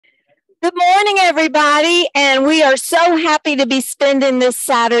Good morning, everybody, and we are so happy to be spending this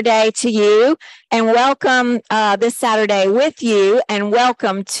Saturday to you, and welcome this Saturday with you, and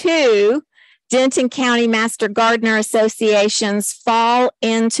welcome to Denton County Master Gardener Association's Fall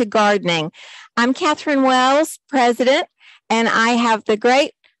into Gardening. I'm Catherine Wells, President, and I have the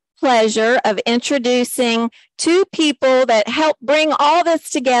great pleasure of introducing two people that help bring all this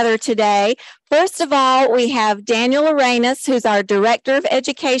together today. First of all, we have Daniel Arenas, who's our Director of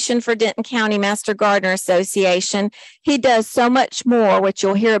Education for Denton County Master Gardener Association. He does so much more, which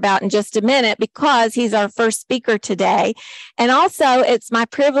you'll hear about in just a minute, because he's our first speaker today. And also, it's my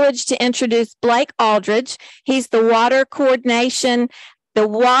privilege to introduce Blake Aldridge. He's the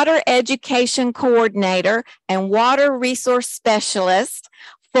Water Education Coordinator and Water Resource Specialist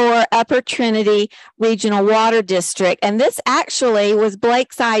for Upper Trinity Regional Water District. And this actually was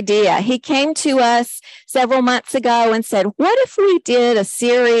Blake's idea. He came to us several months ago and said, what if we did a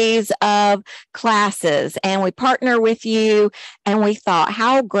series of classes and we partner with you? And we thought,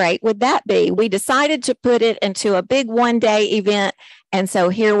 how great would that be? We decided to put it into a big one-day event. And so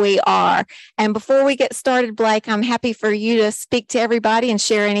here we are. And before we get started, Blake, I'm happy for you to speak to everybody and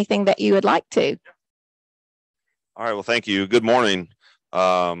share anything that you would like to. All right. Well, thank you. Good morning.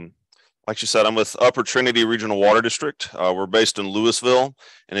 Like you said, I'm with Upper Trinity Regional Water District. We're based in Louisville.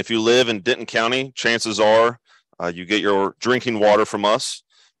 And if you live in Denton County, chances are you get your drinking water from us.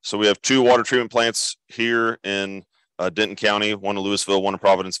 So we have two water treatment plants here in Denton County, one in Louisville, one in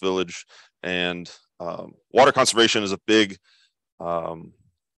Providence Village. And water conservation is a big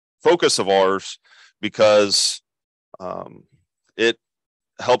focus of ours because it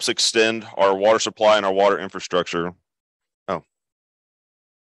helps extend our water supply and our water infrastructure.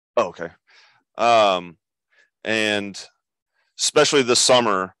 Oh, okay. And especially this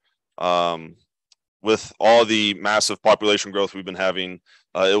summer, with all the massive population growth we've been having,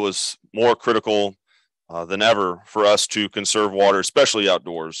 it was more critical than ever for us to conserve water, especially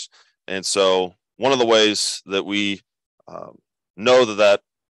outdoors. And so one of the ways that we know that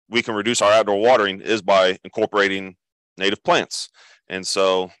we can reduce our outdoor watering is by incorporating native plants. And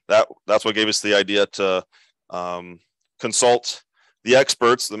so that's what gave us the idea to consult the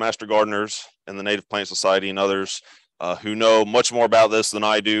experts, the master gardeners and the Native Plant Society and others who know much more about this than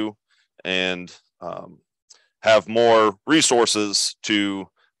I do and have more resources to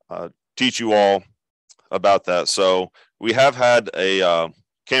teach you all about that. So we have had a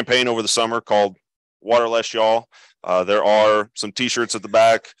campaign over the summer called Water Less Y'all. There are some t-shirts at the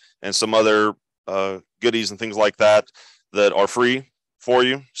back and some other goodies and things like that that are free for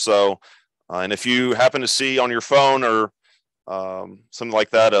you. So, and if you happen to see on your phone or something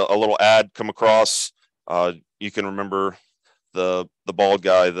like that, a little ad come across, you can remember the bald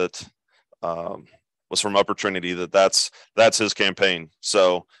guy that was from Upper Trinity, that's his campaign.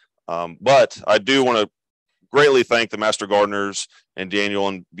 So, but I do want to greatly thank the Master Gardeners and Daniel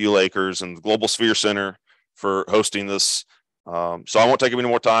and Beulah Acres and the Global Sphere Center for hosting this. So I won't take any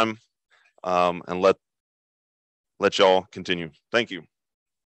more time and let y'all continue. Thank you.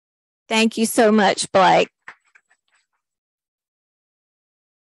 Thank you so much, Blake.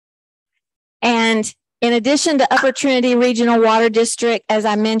 And in addition to Upper Trinity Regional Water District, as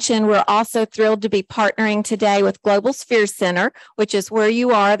I mentioned, we're also thrilled to be partnering today with Global Sphere Center, which is where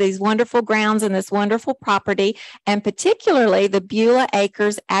you are, these wonderful grounds and this wonderful property, and particularly the Beulah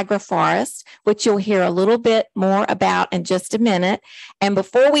Acres Agroforest, which you'll hear a little bit more about in just a minute. And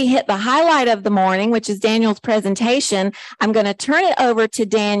before we hit the highlight of the morning, which is Daniel's presentation, I'm going to turn it over to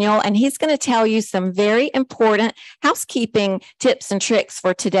Daniel, and he's going to tell you some very important housekeeping tips and tricks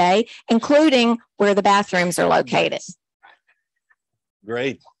for today, including where the bathrooms are located.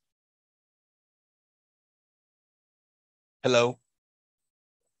 Great. Hello.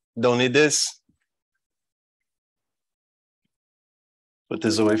 Don't need this. Put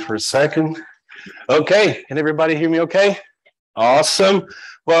this away for a second. Okay, can everybody hear me okay? Awesome.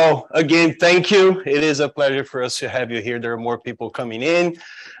 Well, again, thank you. It is a pleasure for us to have you here. There are more people coming in.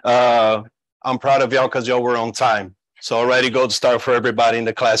 I'm proud of y'all because y'all were on time. So already gold star for everybody in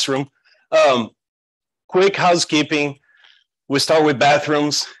the classroom. Quick housekeeping. We start with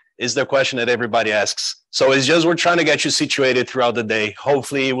bathrooms is the question that everybody asks. So it's just we're trying to get you situated throughout the day.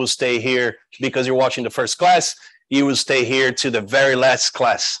 Hopefully you will stay here because you're watching the first class. You will stay here to the very last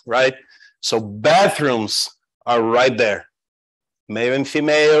class, right? So bathrooms are right there. Male and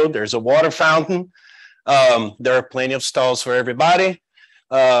female, there's a water fountain. There are plenty of stalls for everybody.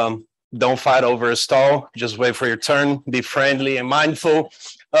 Don't fight over a stall. Just wait for your turn. Be friendly and mindful.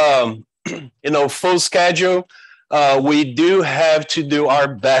 Full schedule. We do have to do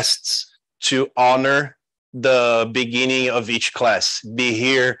our best to honor the beginning of each class. Be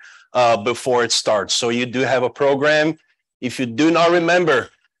here before it starts. So you do have a program. If you do not remember,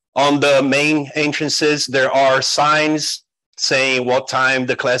 on the main entrances, there are signs saying what time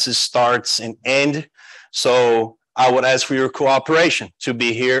the classes starts and end. So I would ask for your cooperation to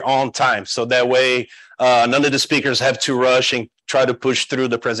be here on time. So that way, none of the speakers have to rush and try to push through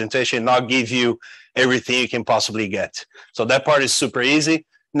the presentation, not give you everything you can possibly get. So that part is super easy.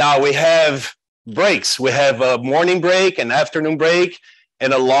 Now we have breaks. We have a morning break, an afternoon break,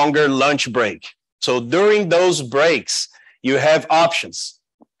 and a longer lunch break. So during those breaks, you have options.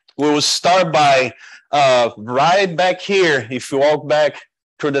 We will start by right back here. If you walk back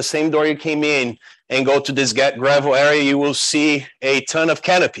through the same door you came in and go to this gravel area, you will see a ton of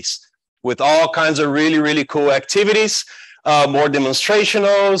canopies with all kinds of really, really cool activities, more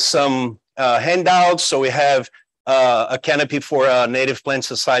demonstrational, some handouts. So we have a canopy for Native Plant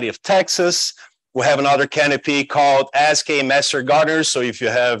Society of Texas. We have another canopy called Ask a Master Gardener. So if you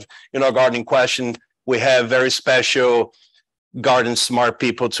have, a gardening question, we have very special garden smart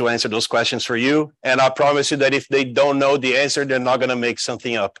people to answer those questions for you. And I promise you that if they don't know the answer, they're not going to make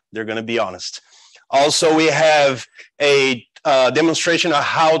something up. They're going to be honest. Also, we have a demonstration of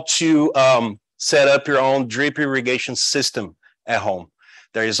how to set up your own drip irrigation system at home.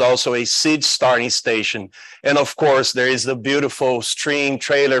 There is also a seed starting station. And of course, there is the beautiful stream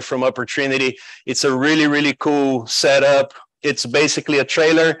trailer from Upper Trinity. It's a really, really cool setup. It's basically a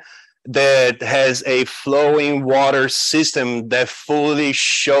trailer that has a flowing water system that fully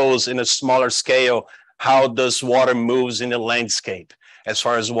shows in a smaller scale how this water moves in the landscape as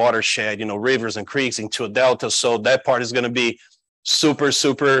far as watershed, rivers and creeks into a delta. So that part is going to be super,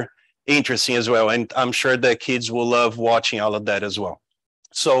 super interesting as well. And I'm sure that kids will love watching all of that as well.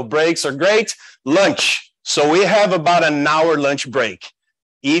 So breaks are great. Lunch. So we have about an hour lunch break.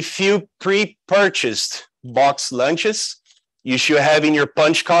 If you pre-purchased box lunches, you should have in your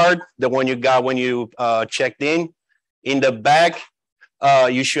punch card, the one you got when you checked in the back,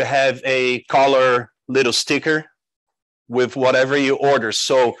 you should have a color little sticker with whatever you order.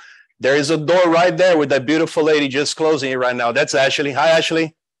 So there is a door right there with that beautiful lady just closing it right now. That's Ashley. Hi,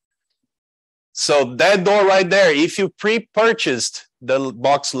 Ashley. So that door right there, if you pre-purchased the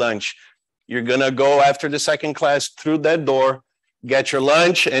box lunch, you're going to go after the second class through that door, get your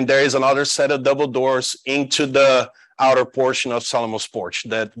lunch, and there is another set of double doors into the outer portion of Solomon's porch,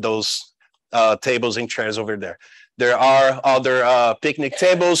 those tables and chairs over there. There are other picnic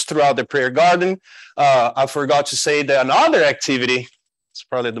tables throughout the prayer garden. I forgot to say that another activity, it's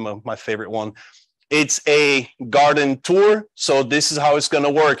probably my favorite one, it's a garden tour. So this is how it's going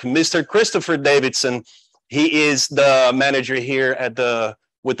to work. Mr. Christopher Davidson, he is the manager here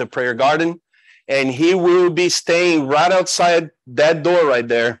with the prayer garden, and he will be staying right outside that door right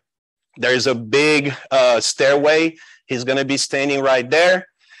there. There's a big stairway. He's going to be standing right there.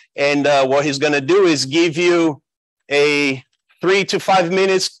 And what he's going to do is give you a 3 to 5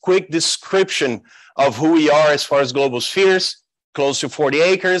 minutes quick description of who we are as far as Global Spheres, close to 40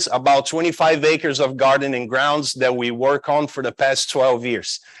 acres, about 25 acres of garden and grounds that we work on for the past 12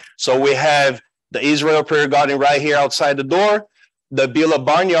 years. So we have the Israel Prayer Garden right here outside the door, the Beulah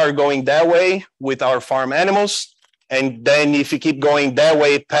Barnyard going that way with our farm animals. And then if you keep going that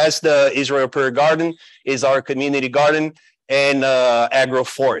way past the Israel Prayer Garden is our community garden and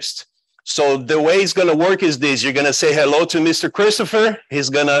Agroforest. So the way it's going to work is this. You're going to say hello to Mr. Christopher. He's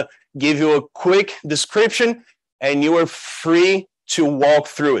going to give you a quick description, and you are free to walk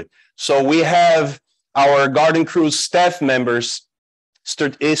through it. So we have our garden crew staff members,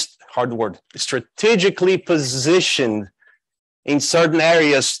 strategically positioned in certain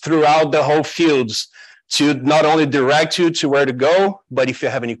areas throughout the whole fields to not only direct you to where to go, but if you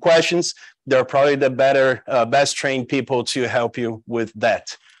have any questions, they're probably the best trained people to help you with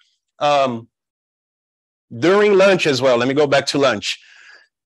that. During lunch as well, let me go back to lunch.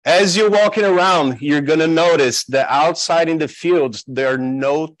 As you're walking around, you're going to notice that outside in the fields, there are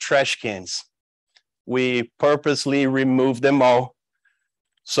no trash cans. We purposely removed them all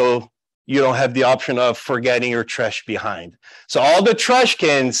so you don't have the option of forgetting your trash behind. So all the trash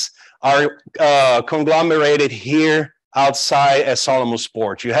cans are conglomerated here outside at Solomon's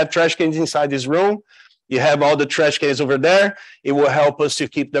porch. You have trash cans inside this room. You have all the trash cans over there. It will help us to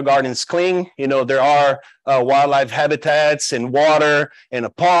keep the gardens clean. There are wildlife habitats and water and a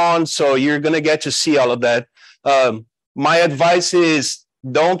pond. So you're going to get to see all of that. My advice is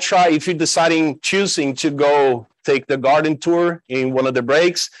don't try, if you're choosing to go take the garden tour in one of the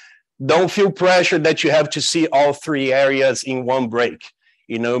breaks, don't feel pressure that you have to see all 3 areas in one break.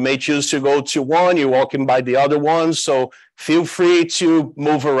 You may choose to go to one, you're walking by the other one. So feel free to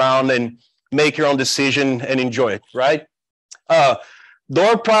move around and make your own decision and enjoy it, right?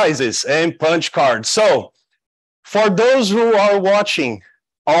 door prizes and punch cards. So for those who are watching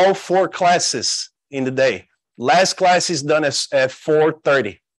all 4 classes in the day, last class is done at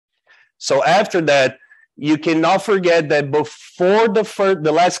 4:30. So after that, you cannot forget that before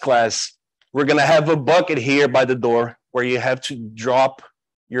the last class, we're going to have a bucket here by the door where you have to drop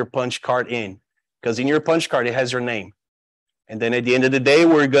your punch card in, because in your punch card, it has your name. And then at the end of the day,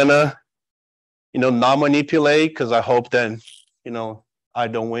 we're going to, not manipulate, because I hope that, I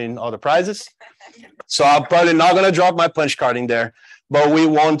don't win all the prizes. So I'm probably not going to drop my punch card in there, but we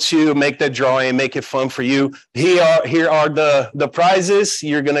want to make that drawing and make it fun for you. Here are the prizes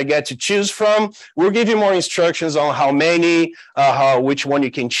you're going to get to choose from. We'll give you more instructions on how many, which one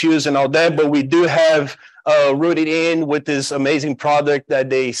you can choose and all that, but we do have rooted in with this amazing product that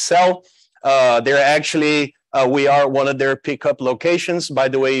they sell. They're actually, we are one of their pickup locations. By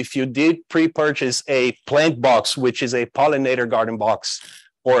the way, if you did pre-purchase a plant box, which is a pollinator garden box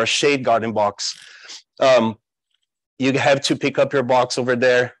or a shade garden box, you have to pick up your box over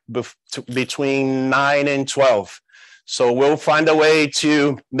there between 9 and 12. So we'll find a way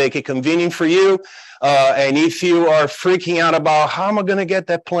to make it convenient for you. And if you are freaking out about how am I going to get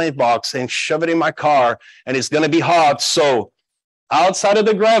that plant box and shove it in my car and it's going to be hot. So outside of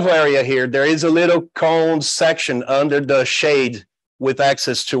the gravel area here, there is a little cone section under the shade with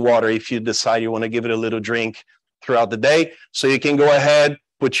access to water if you decide you want to give it a little drink throughout the day. So you can go ahead,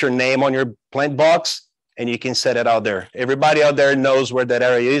 put your name on your plant box, and you can set it out there. Everybody out there knows where that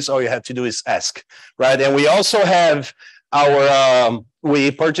area is. All you have to do is ask, right? And we also have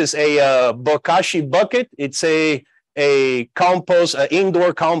we purchased a bokashi bucket. It's a compost, an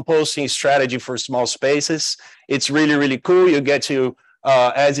indoor composting strategy for small spaces. It's really, really cool. You get to,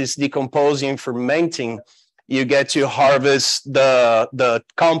 as it's decomposing, fermenting, you get to harvest the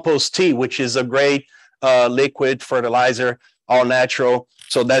compost tea, which is a great liquid fertilizer, all natural.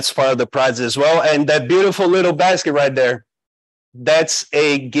 So that's part of the prize as well. And that beautiful little basket right there, that's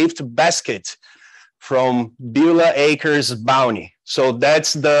a gift basket from Beulah Acres Bounty. So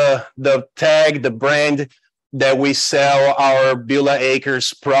that's the tag, the brand that we sell our Beulah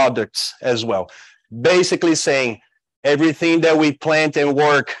Acres products as well. Basically saying everything that we plant and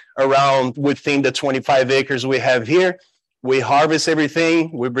work around within the 25 acres we have here, we harvest everything,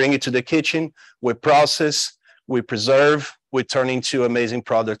 we bring it to the kitchen, we process, we preserve, we turn into amazing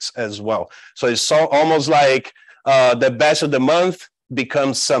products as well. So it's almost like the best of the month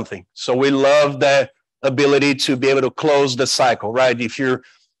becomes something. So we love that ability to be able to close the cycle, right? If you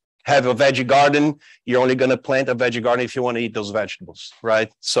have a veggie garden, you're only going to plant a veggie garden if you want to eat those vegetables,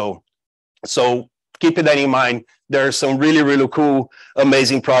 right? So keeping that in mind, there are some really, really cool,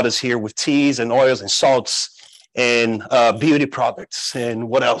 amazing products here with teas and oils and salts and beauty products and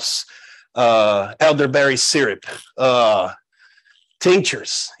what else? Elderberry syrup,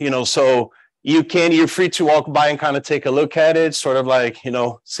 tinctures, so you're free to walk by and kind of take a look at it, sort of like,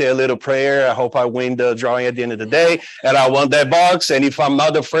 say a little prayer. I hope I win the drawing at the end of the day, and I want that box. And if I'm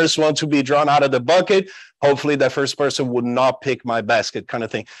not the first one to be drawn out of the bucket, hopefully that first person would not pick my basket, kind of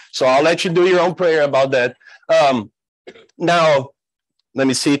thing. So I'll let you do your own prayer about that. Now, let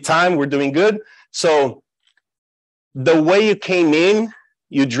me see time. We're doing good. So the way you came in,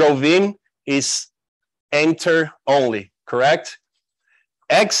 you drove in, is enter only, correct?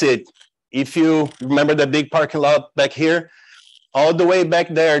 Exit, if you remember the big parking lot back here, all the way back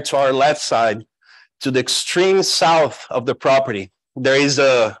there to our left side, to the extreme south of the property, there is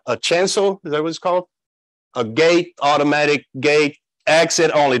a chancel, is that what it's called? A gate, automatic gate,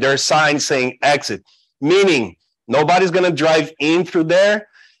 exit only. There are signs saying exit, meaning nobody's going to drive in through there.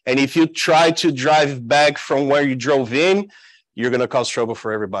 And if you try to drive back from where you drove in, you're going to cause trouble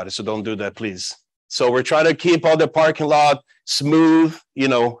for everybody. So don't do that, please. So we're trying to keep all the parking lot smooth.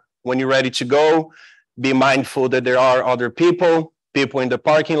 When you're ready to go, be mindful that there are other people in the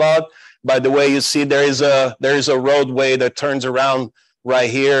parking lot. By the way, you see there is a roadway that turns around right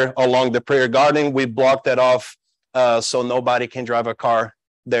here along the prayer garden. We blocked that off so nobody can drive a car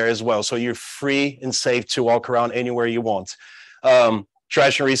there as well. So you're free and safe to walk around anywhere you want.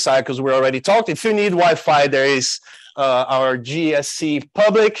 Trash and recycles, we already talked. If you need Wi-Fi, there is our GSC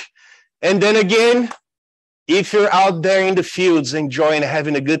public. And then again, if you're out there in the fields enjoying,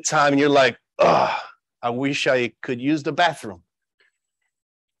 having a good time, and you're like, oh, I wish I could use the bathroom.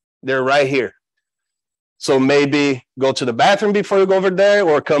 They're right here. So maybe go to the bathroom before you go over there,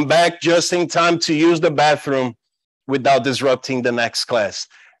 or come back just in time to use the bathroom without disrupting the next class.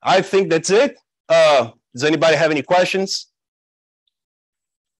 I think that's it. Does anybody have any questions?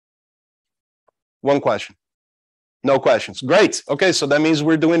 One question. No questions. Great. Okay, so that means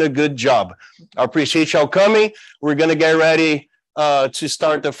we're doing a good job. I appreciate y'all coming. We're going to get ready to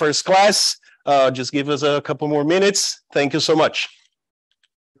start the first class. Just give us a couple more minutes. Thank you so much.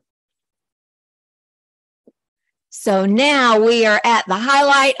 So now we are at the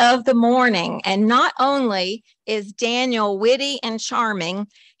highlight of the morning. And not only is Daniel witty and charming,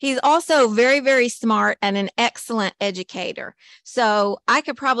 he's also very, very smart and an excellent educator. So I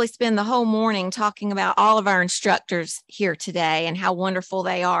could probably spend the whole morning talking about all of our instructors here today and how wonderful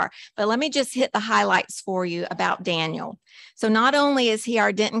they are. But let me just hit the highlights for you about Daniel. So not only is he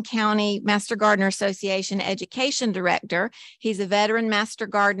our Denton County Master Gardener Association Education Director, he's a veteran Master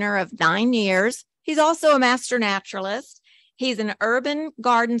Gardener of 9 years. He's also a master naturalist. He's an urban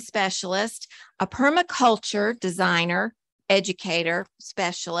garden specialist, a permaculture designer, educator,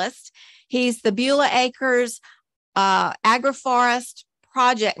 specialist. He's the Beulah Acres Agroforest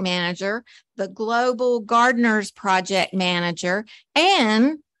project manager, the Global Gardeners project manager,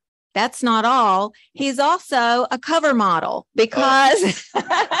 and that's not all. He's also a cover model because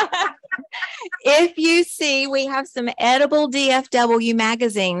if you see, we have some edible DFW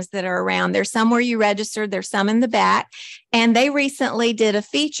magazines that are around. There's some where you registered. There's some in the back. And they recently did a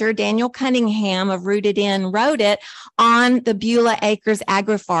feature. Daniel Cunningham of Rooted In wrote it on the Beulah Acres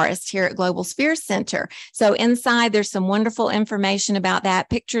Agroforest here at Global Spheres Center. So inside, there's some wonderful information about that,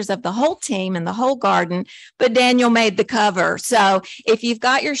 pictures of the whole team and the whole garden. But Daniel made the cover. So if you've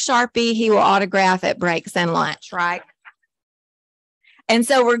got your Sharpie, he will autograph at breaks and lunch, right? And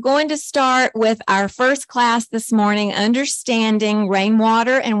so we're going to start with our first class this morning, Understanding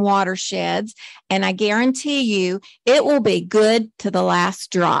Rainwater and Watersheds. And I guarantee you, it will be good to the last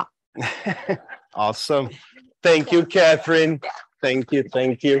drop. Awesome. Thank you, Catherine. Thank you.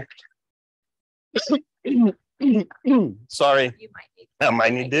 Thank you. Sorry. I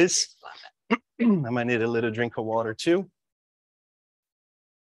might need this. I might need a little drink of water too.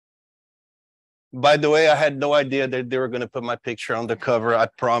 By the way, I had no idea that they were going to put my picture on the cover. I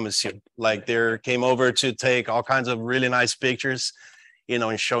promise you. Like, they came over to take all kinds of really nice pictures, you know,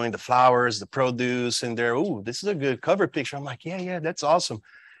 and showing the flowers, the produce, and they're, ooh, this is a good cover picture. I'm like, yeah, that's awesome.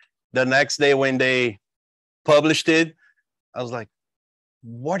 The next day when they published it, I was like,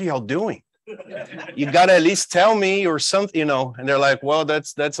 what are y'all doing? You got to at least tell me or something, you know. And they're like, well,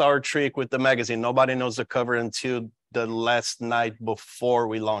 that's our trick with the magazine. Nobody knows the cover until the last night before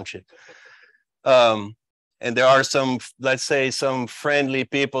we launch it. And there are some, let's say, some friendly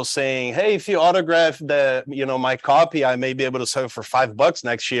people saying, hey, if you autograph my copy, I may be able to sell it for $5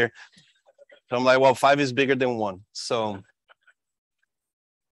 next year. So I'm like, well, 5 is bigger than 1. So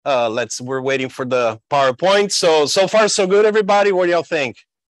we're waiting for the PowerPoint. So far, so good, everybody. What do y'all think?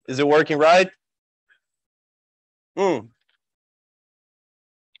 Is it working right?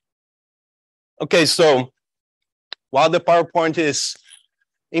 Okay, so while the PowerPoint is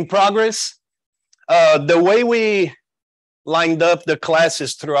in progress, the way we lined up the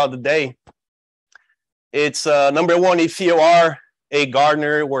classes throughout the day, it's number one, if you are a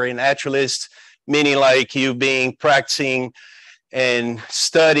gardener or a naturalist, meaning like you being practicing and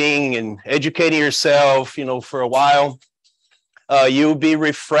studying and educating yourself, you know, for a while, you'll be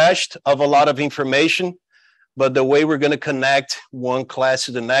refreshed of a lot of information. But the way we're going to connect one class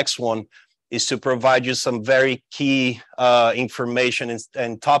to the next one is to provide you some very key information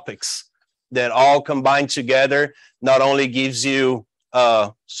and topics that all combined together not only gives you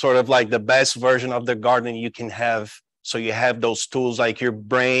sort of like the best version of the garden you can have. So you have those tools, like your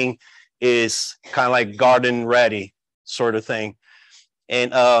brain is kind of like garden ready sort of thing.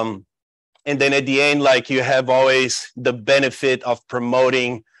 And then at the end, like, you have always the benefit of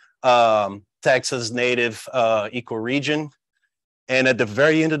promoting Texas native ecoregion. And at the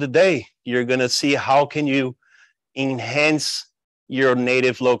very end of the day, you're going to see how can you enhance your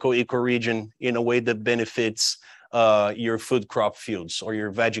native local ecoregion in a way that benefits your food crop fields or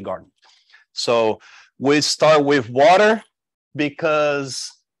your veggie garden. So we start with water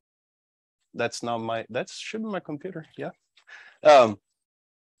because that should be my computer. Yeah.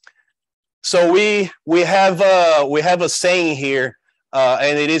 So we have a saying here,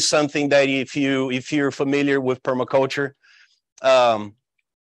 and it is something that if you're familiar with permaculture,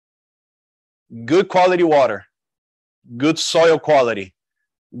 good quality water, good soil quality,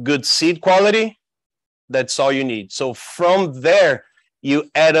 good seed quality, that's all you need. So from there, you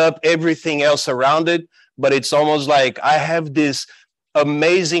add up everything else around it, but it's almost like I have this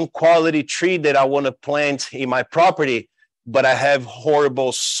amazing quality tree that I want to plant in my property, but I have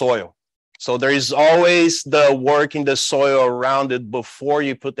horrible soil. So there is always the work in the soil around it before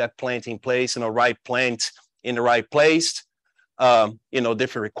you put that plant in place, and a right plant in the right place.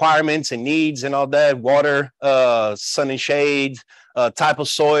 Different requirements and needs and all that, water, sun and shade, type of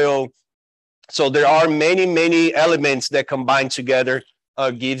soil. So there are many, many elements that combine together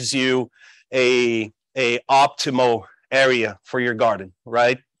gives you a optimal area for your garden,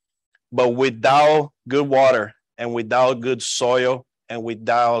 right? But without good water and without good soil and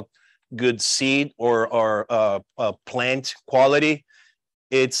without good seed or plant quality,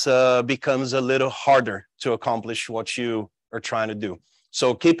 it's becomes a little harder to accomplish what you are trying to do.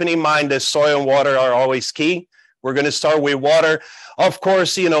 So keeping in mind that soil and water are always key. We're going to start with water. Of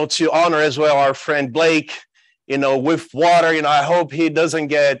course, you know, to honor as well our friend Blake, you know, with water, you know, I hope he doesn't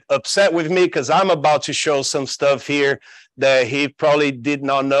get upset with me because I'm about to show some stuff here that he probably did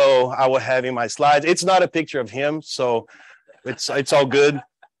not know I would have in my slides. It's not a picture of him, so it's all good.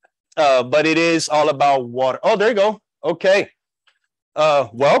 But it is all about water. Oh, there you go. Okay.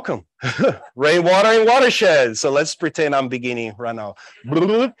 Welcome. Rainwater and Watershed. So let's pretend I'm beginning right now.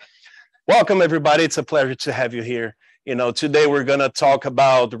 Welcome, everybody. It's a pleasure to have you here. You know, today we're going to talk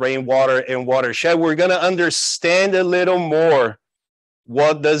about rainwater and watershed. We're going to understand a little more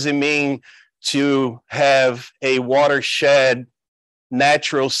what does it mean to have a watershed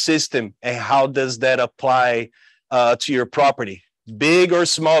natural system and how does that apply to your property. Big or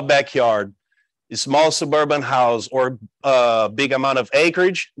small backyard, a small suburban house, or big amount of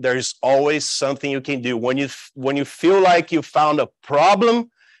acreage, there's always something you can do. When you feel like you found a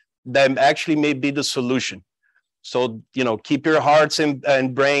problem, that actually may be the solution. So, you know, keep your hearts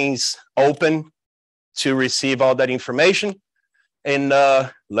and brains open to receive all that information. And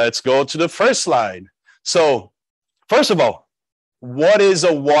let's go to the first slide. So, first of all, what is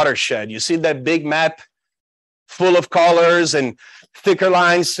a watershed? You see that big map full of colors and thicker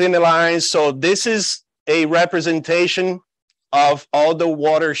lines, thinner lines. So this is a representation of all the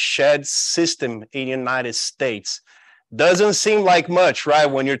watershed system in the United States. Doesn't seem like much, right?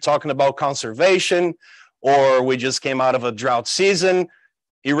 When you're talking about conservation, or we just came out of a drought season.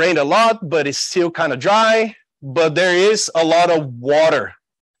 It rained a lot, but it's still kind of dry. But there is a lot of water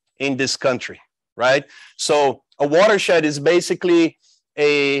in this country, right? So a watershed is basically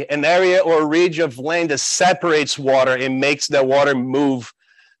an area or a ridge of land that separates water and makes that water move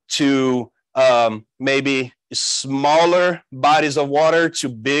to maybe smaller bodies of water to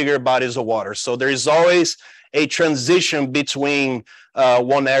bigger bodies of water. So there is always a transition between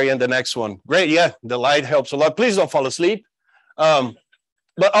one area and the next one. Great, yeah, the light helps a lot. Please don't fall asleep. But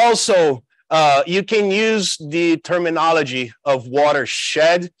also, you can use the terminology of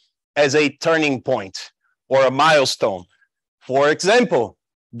watershed as a turning point or a milestone. For example,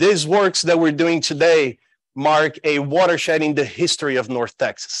 these works that we're doing today mark a watershed in the history of North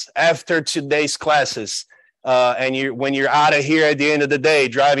Texas. After today's classes, and when you're out of here at the end of the day,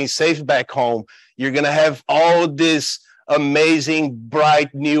 driving safe back home, you're going to have all this amazing, bright,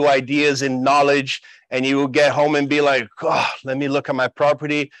 new ideas and knowledge, and you will get home and be like, oh, let me look at my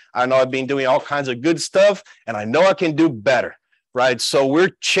property. I know I've been doing all kinds of good stuff, and I know I can do better, right? So we're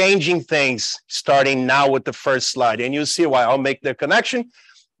changing things starting now with the first slide, and you'll see why. I'll make the connection.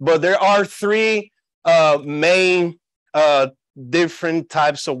 But there are three main different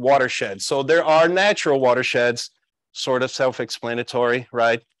types of watersheds. So there are natural watersheds, sort of self-explanatory,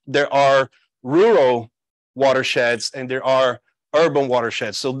 right? There are rural watersheds and there are urban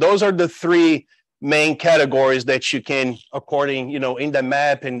watersheds. So those are the three main categories that you can, according, you know, in the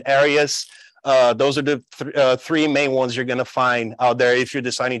map and areas, those are the three main ones you're going to find out there if you're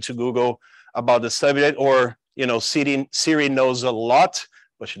deciding to Google about the subject, or, you know, Siri knows a lot,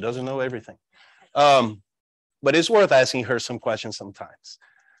 but she doesn't know everything. But it's worth asking her some questions sometimes.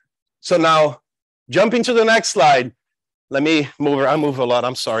 So now, jumping to the next slide. Let me move her. I move a lot.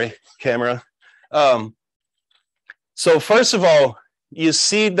 I'm sorry, camera. So first of all, you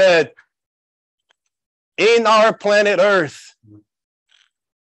see that in our planet Earth,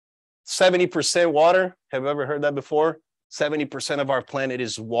 70% water. Have you ever heard that before? 70% of our planet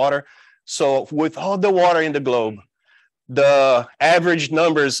is water. So with all the water in the globe, the average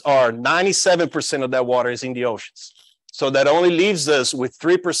numbers are 97% of that water is in the oceans. So that only leaves us with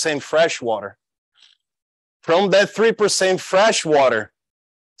 3% fresh water. From that 3% fresh water,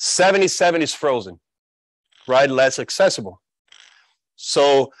 77 is frozen, right? Less accessible.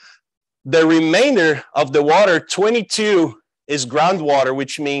 So the remainder of the water, 22 is groundwater,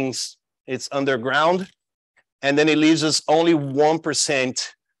 which means it's underground. And then it leaves us only 1%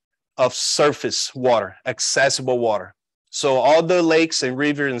 of surface water, accessible water. So all the lakes and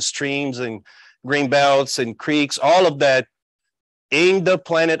rivers and streams and green belts and creeks, all of that in the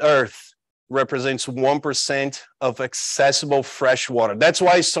planet Earth represents 1% of accessible fresh water. That's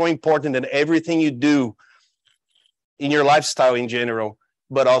why it's so important that everything you do in your lifestyle in general,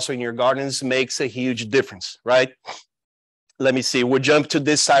 but also in your gardens, makes a huge difference, right? let me see, we'll jump to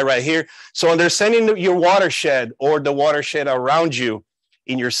this side right here. So understanding your watershed or the watershed around you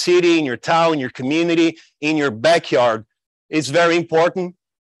in your city, in your town, in your community, in your backyard is very important,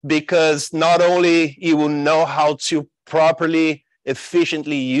 because not only you will know how to properly,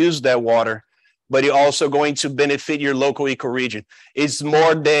 efficiently use that water, but you're also going to benefit your local ecoregion. It's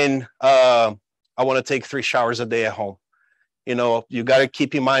more than, I want to take 3 showers a day at home. You know, you got to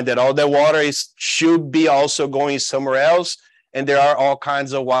keep in mind that all that water should be also going somewhere else. And there are all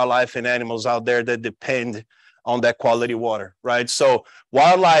kinds of wildlife and animals out there that depend on that quality water, right? So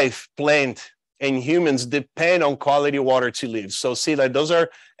wildlife, plant, and humans depend on quality water to live. So see, like those are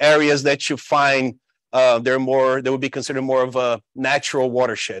areas that you find they would be considered more of a natural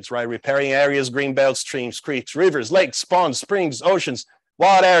watersheds, right? Riparian areas, green belts, streams, creeks, rivers, lakes, ponds, springs, oceans,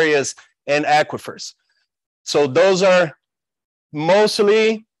 wild areas, and aquifers. So those are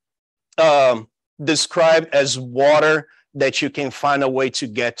mostly described as water that you can find a way to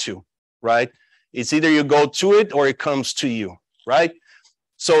get to, right? It's either you go to it or it comes to you, right?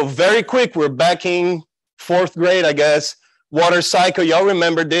 So very quick, we're back in 4th grade, I guess. Water cycle, y'all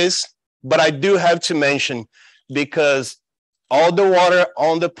remember this, but I do have to mention, because all the water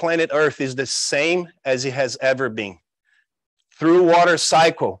on the planet Earth is the same as it has ever been. Through water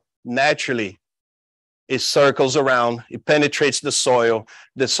cycle, naturally, it circles around, it penetrates the soil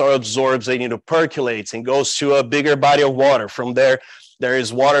absorbs it, percolates and goes to a bigger body of water. From there, there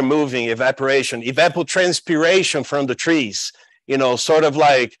is water moving, evaporation, evapotranspiration from the trees, sort of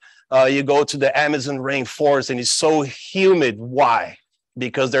like you go to the Amazon rainforest and it's so humid. Why?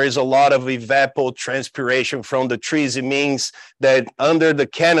 Because there is a lot of evapotranspiration from the trees. It means that under the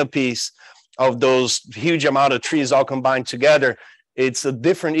canopies of those huge amount of trees all combined together, it's a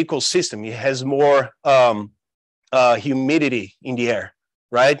different ecosystem. It has more humidity in the air,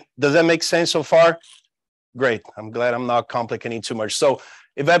 right? Does that make sense so far? Great. I'm glad I'm not complicating too much. So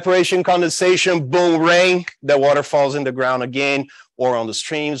evaporation, condensation, boom, rain, the water falls in the ground again, or on the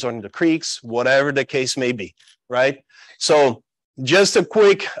streams or in the creeks, whatever the case may be, right? So just a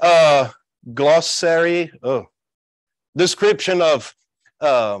quick glossary, description of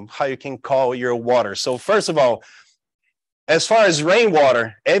how you can call your water. So first of all, as far as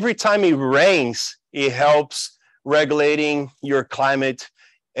rainwater, every time it rains, it helps regulating your climate,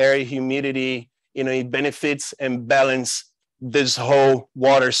 air humidity. It benefits and balance this whole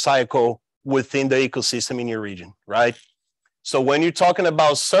water cycle within the ecosystem in your region, right? So when you're talking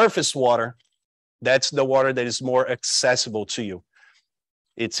about surface water, that's the water that is more accessible to you.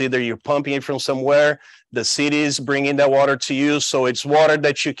 It's either you're pumping it from somewhere, the city is bringing that water to you, so it's water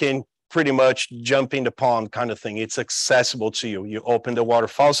that you can pretty much jump in the pond kind of thing. It's accessible to you. You open the water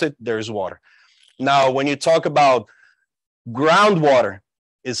faucet, there's water. Now, when you talk about groundwater,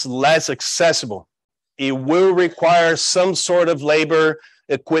 it's less accessible. It will require some sort of labor,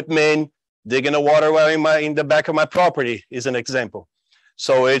 equipment. Digging a water well in the back of my property is an example.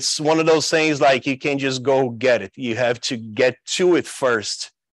 So it's one of those things like you can't just go get it. You have to get to it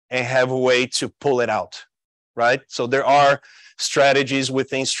first and have a way to pull it out, right? So there are strategies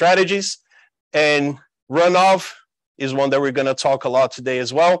within strategies, and runoff is one that we're going to talk a lot today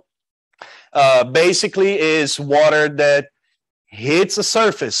as well. Basically is water that hits the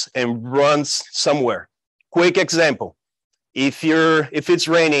surface and runs somewhere. Quick example. If it's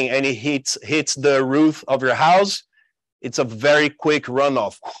raining and it hits the roof of your house, it's a very quick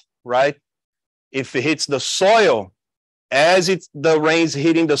runoff, right? If it hits the soil, as the rain's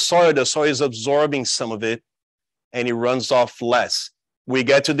hitting the soil is absorbing some of it and it runs off less. We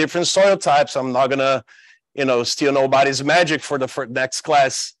get to different soil types. I'm not gonna, steal nobody's magic for the next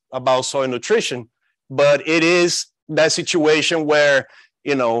class about soil nutrition, but it is that situation where,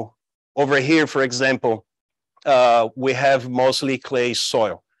 over here, for example, we have mostly clay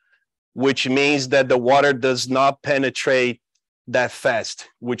soil, which means that the water does not penetrate that fast,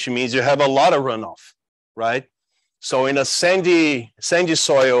 which means you have a lot of runoff, right? So in a sandy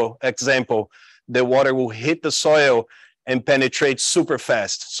soil example, the water will hit the soil and penetrate super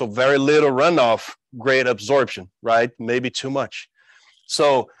fast. So very little runoff, great absorption, right? Maybe too much.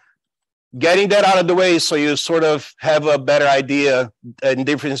 So getting that out of the way so you sort of have a better idea and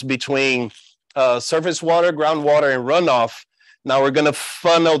difference between surface water, groundwater, and runoff. Now we're going to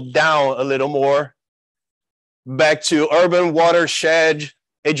funnel down a little more back to urban watershed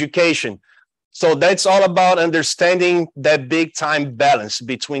education. So that's all about understanding that big time balance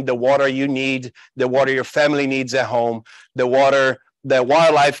between the water you need, the water your family needs at home, the water that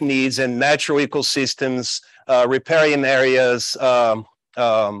wildlife needs and natural ecosystems, riparian areas,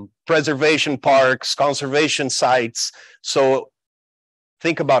 preservation parks, conservation sites. So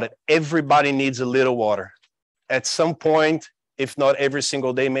think about it. Everybody needs a little water. at some point, if not every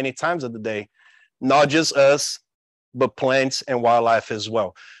single day, many times of the day, not just us, but plants and wildlife as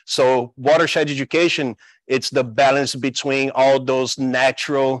well. So watershed education, it's the balance between all those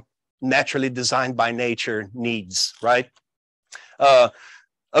naturally designed by nature needs, right?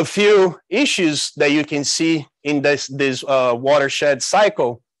 A few issues that you can see in this watershed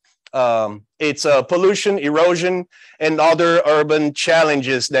cycle. It's pollution, erosion, and other urban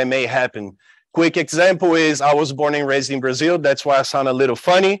challenges that may happen. Quick example is I was born and raised in Brazil. That's why I sound a little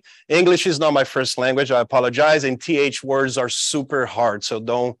funny. English is not my first language. I apologize. And TH words are super hard. So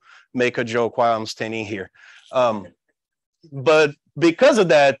don't make a joke while I'm standing here. But because of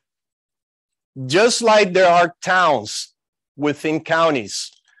that, just like there are towns within counties,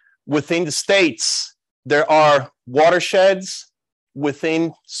 within the states, there are watersheds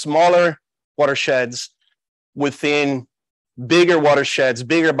within smaller watersheds, within bigger watersheds,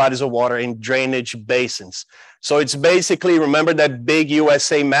 bigger bodies of water in drainage basins. So it's basically, remember that big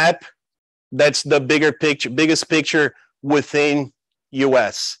USA map? That's the bigger picture, biggest picture within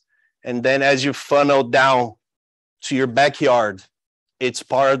US. And then as you funnel down to your backyard, it's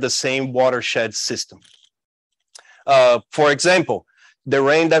part of the same watershed system. For example, the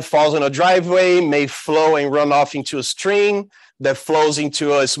rain that falls on a driveway may flow and run off into a stream that flows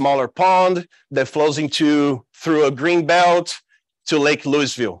into a smaller pond, that flows through a green belt to Lake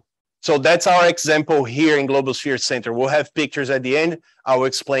Louisville. So that's our example here in Global Sphere Center. We'll have pictures at the end. I'll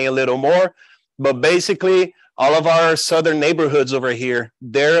explain a little more. But basically, all of our southern neighborhoods over here,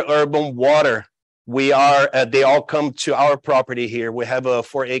 their urban water, they all come to our property here. We have a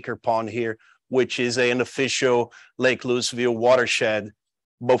 4-acre pond here, which is an official Lake Louisville watershed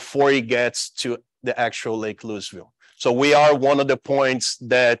before it gets to the actual Lake Louisville. So we are one of the points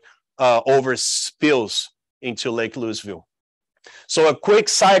that overspills into Lake Louisville. So a quick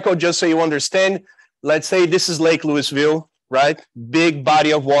cycle, just so you understand, let's say this is Lake Louisville, right? Big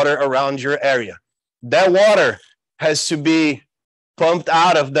body of water around your area. That water has to be pumped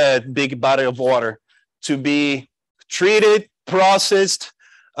out of that big body of water to be treated, processed,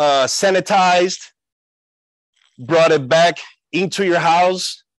 sanitized, brought it back into your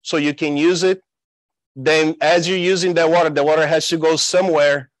house so you can use it. Then as you're using that water, the water has to go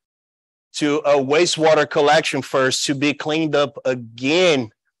somewhere to a wastewater collection first to be cleaned up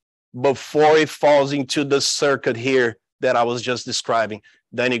again before it falls into the circuit here that I was just describing.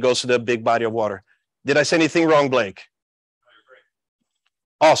 Then it goes to the big body of water. Did I say anything wrong, Blake?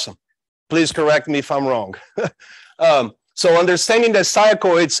 Awesome. Please correct me if I'm wrong. So understanding the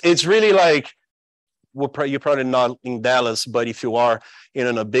cycle, it's really like, you're probably not in Dallas, but if you are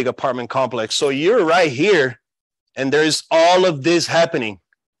in a big apartment complex, so you're right here, and there's all of this happening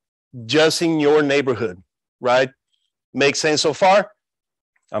just in your neighborhood, right? Makes sense so far?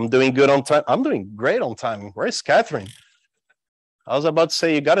 I'm doing good on time. I'm doing great on time. Where's Catherine? I was about to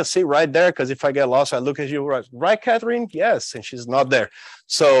say, you got to sit right there, because if I get lost, I look at you, right, Catherine? Yes, and she's not there.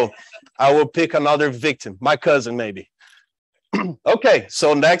 So I will pick another victim, my cousin maybe. Okay,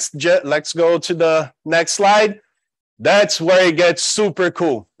 so next, let's go to the next slide. That's where it gets super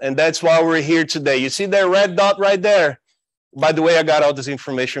cool, and that's why we're here today. You see that red dot right there? By the way, I got all this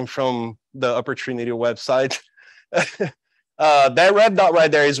information from the Upper Trinity website. That red dot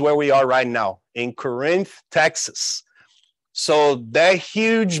right there is where we are right now, in Corinth, Texas. So that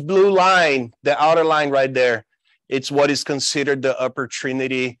huge blue line, the outer line right there, it's what is considered the Upper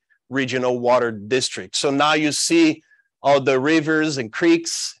Trinity Regional Water District. So now you see all the rivers and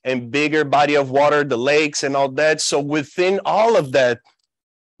creeks and bigger body of water, the lakes and all that. So within all of that,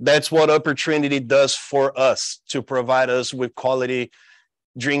 that's what Upper Trinity does for us, to provide us with quality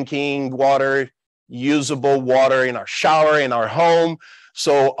drinking water, usable water in our shower, in our home.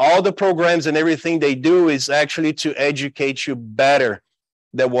 So all the programs and everything they do is actually to educate you better,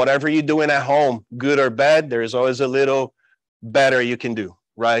 that whatever you're doing at home, good or bad, there is always a little better you can do,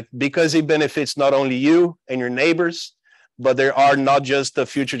 right? Because it benefits not only you and your neighbors, but there are not just the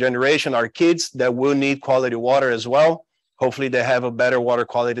future generation, our kids that will need quality water as well. Hopefully they have a better water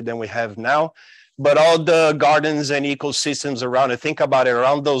quality than we have now. But all the gardens and ecosystems around it, think about it,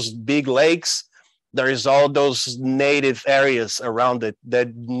 around those big lakes, there is all those native areas around it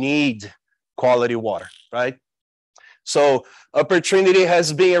that need quality water, right? So Upper Trinity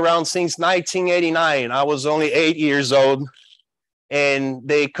has been around since 1989. I was only 8 years old, and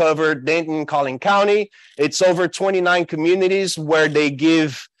they covered Denton, Collin County. It's over 29 communities where they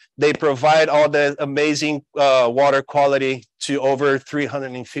provide all the amazing water quality to over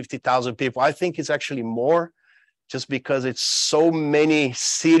 350,000 people. I think it's actually more, just because it's so many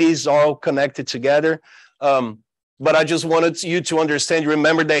cities all connected together. But I just wanted you to understand,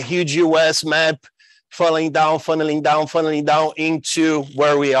 remember that huge US map funneling down into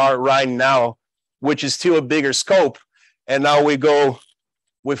where we are right now, which is still a bigger scope. And now we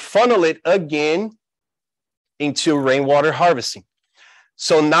funnel it again into rainwater harvesting.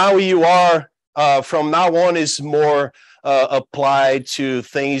 So now you are, from now on, is more applied to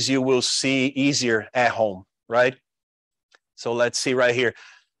things you will see easier at home, right? So let's see right here.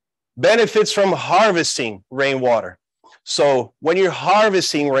 Benefits from harvesting rainwater. So when you're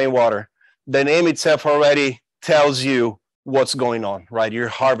harvesting rainwater, the name itself already tells you what's going on, right? You're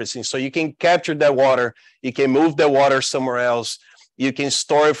harvesting. So you can capture that water, you can move the water somewhere else, you can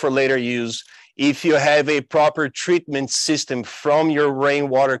store it for later use. If you have a proper treatment system from your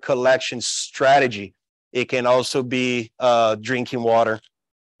rainwater collection strategy, it can also be drinking water.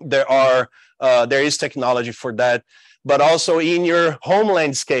 There is technology for that, but also in your home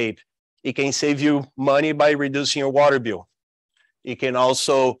landscape, it can save you money by reducing your water bill. It can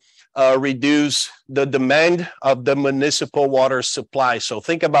also reduce the demand of the municipal water supply. So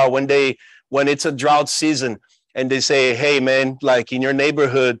think about when it's a drought season and they say, hey man, like in your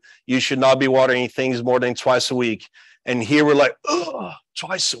neighborhood, you should not be watering things more than twice a week. And here we're like, oh,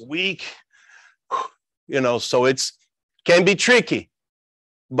 twice a week. You know, so can be tricky.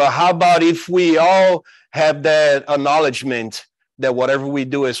 But how about if we all have that acknowledgement that whatever we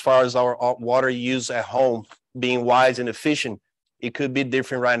do as far as our water use at home, being wise and efficient, it could be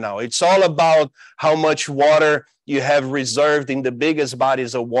different right now. It's all about how much water you have reserved in the biggest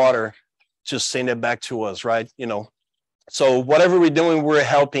bodies of water to send it back to us, right? You know, so whatever we're doing, we're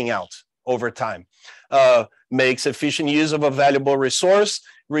helping out over time. Makes efficient use of a valuable resource,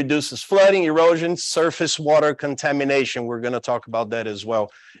 reduces flooding, erosion, surface water contamination. We're going to talk about that as well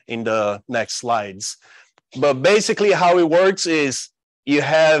in the next slides. But basically how it works is you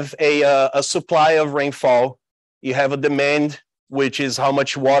have a supply of rainfall, you have a demand, which is how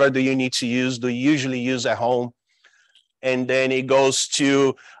much water do you need to use, do you usually use at home? And then it goes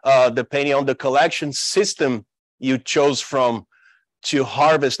to, depending on the collection system you chose from to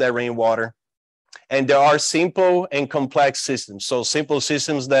harvest that rainwater. And there are simple and complex systems. So simple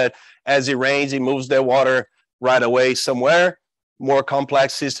systems that as it rains, it moves that water right away somewhere. More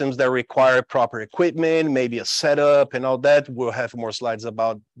complex systems that require proper equipment, maybe a setup and all that. We'll have more slides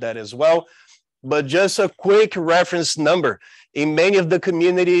about that as well. But just a quick reference number. In many of the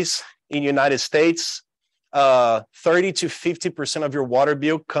communities in the United States, 30 to 50% of your water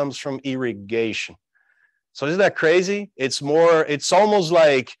bill comes from irrigation. So isn't that crazy? It's almost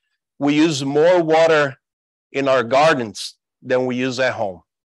like we use more water in our gardens than we use at home,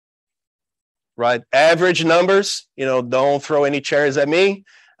 right? Average numbers, you know, don't throw any chairs at me.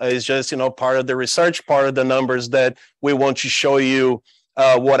 It's just, you know, part of the research, part of the numbers that we want to show you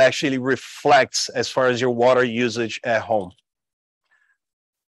what actually reflects as far as your water usage at home.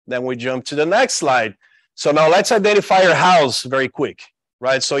 Then we jump to the next slide. So now let's identify your house very quick,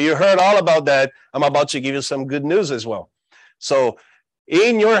 right? So you heard all about that. I'm about to give you some good news as well. So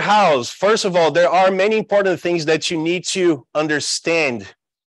in your house, first of all, there are many important things that you need to understand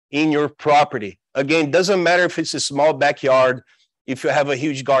in your property. Again, doesn't matter if it's a small backyard, if you have a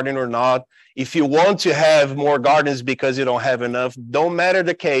huge garden or not. If you want to have more gardens because you don't have enough, don't matter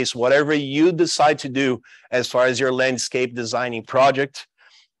the case, whatever you decide to do as far as your landscape designing project,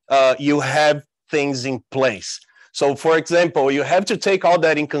 you have things in place. So for example, you have to take all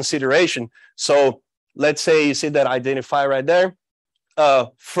that in consideration. So let's say you see that identify right there.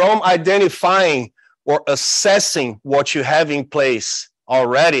 From identifying or assessing what you have in place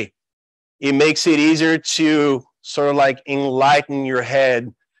already, it makes it easier to sort of like enlighten your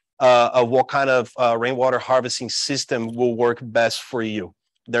head of what kind of rainwater harvesting system will work best for you.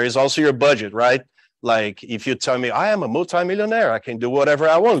 There is also your budget, right? Like if you tell me I am a multimillionaire, I can do whatever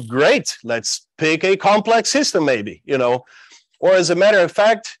I want. Great, let's pick a complex system maybe, you know. Or as a matter of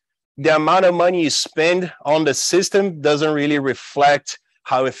fact, the amount of money you spend on the system doesn't really reflect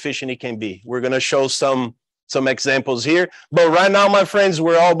how efficient it can be. We're going to show some examples here. But right now, my friends,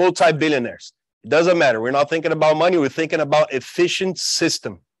 we're all multi-billionaires. It doesn't matter. We're not thinking about money. We're thinking about efficient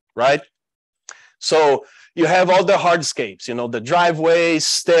system, right? So you have all the hardscapes, you know, the driveways,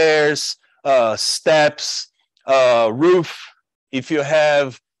 stairs, steps, roof. If you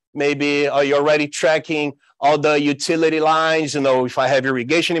have maybe you're already tracking all the utility lines, you know, if I have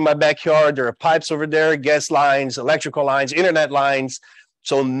irrigation in my backyard, there are pipes over there, gas lines, electrical lines, internet lines.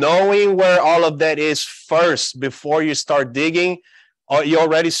 So knowing where all of that is first before you start digging, you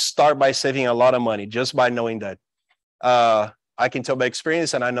already start by saving a lot of money just by knowing that. I can tell by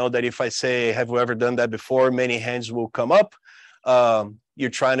experience, and I know that if I say, have you ever done that before, many hands will come up. You're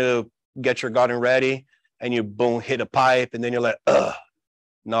trying to get your garden ready and you boom, hit a pipe and then you're like, ugh,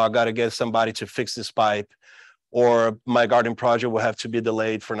 No, I got to get somebody to fix this pipe, or my garden project will have to be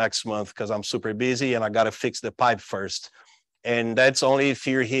delayed for next month because I'm super busy and I got to fix the pipe first. And that's only if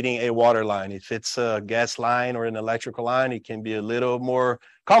you're hitting a water line. If it's a gas line or an electrical line, it can be a little more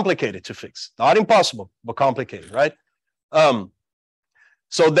complicated to fix. Not impossible, but complicated, right?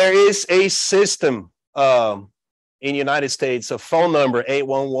 So there is a system in the United States, a phone number,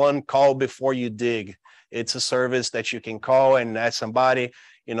 811, call before you dig. It's a service that you can call and ask somebody,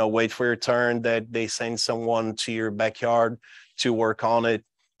 you know, wait for your turn, that they send someone to your backyard to work on it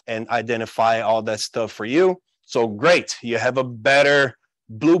and identify all that stuff for you. So great, you have a better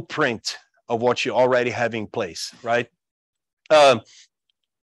blueprint of what you already have in place, right?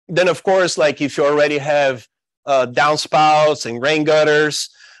 Then of course, like if you already have downspouts and rain gutters,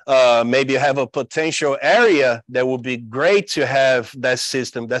 maybe you have a potential area that would be great to have that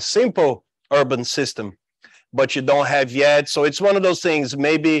system, that simple urban system, but you don't have yet. So it's one of those things,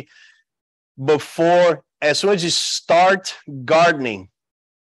 maybe before, as soon as you start gardening,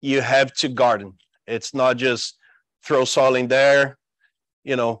 you have to garden. It's not just throw soil in there,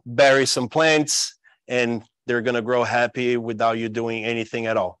 you know, bury some plants, and they're going to grow happy without you doing anything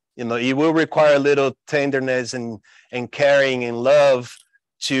at all. You know, it will require a little tenderness and caring and love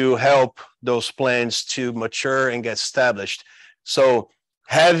to help those plants to mature and get established. So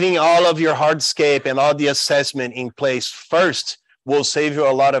having all of your hardscape and all the assessment in place first will save you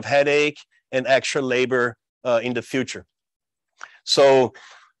a lot of headache and extra labor in the future. So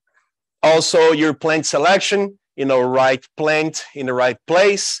also your plant selection, you know, right plant in the right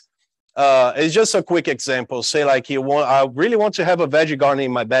place. It's just a quick example. Say like I really want to have a veggie garden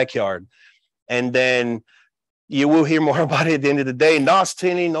in my backyard. And then you will hear more about it at the end of the day. Not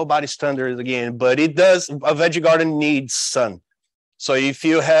stealing nobody's thunder again, but it does, a veggie garden needs sun. So if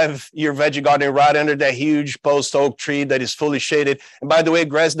you have your veggie garden right under that huge post oak tree that is fully shaded, and by the way,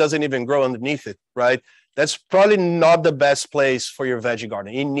 grass doesn't even grow underneath it, right? That's probably not the best place for your veggie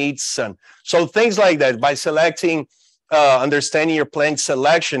garden. It needs sun. So things like that, by selecting, understanding your plant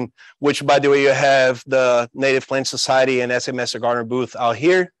selection, which by the way, you have the Native Plant Society and SMS Gardener booth out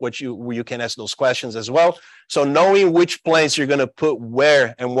here, which you can ask those questions as well. So knowing which plants you're going to put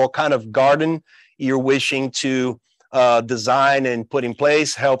where and what kind of garden you're wishing to design and put in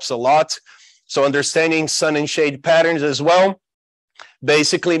place helps a lot. So understanding sun and shade patterns as well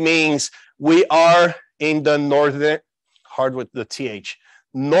basically means we are in the northern, hard with the TH,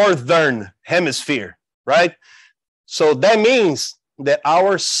 northern hemisphere, right? So that means that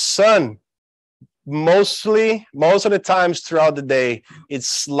our sun, most of the times throughout the day, it's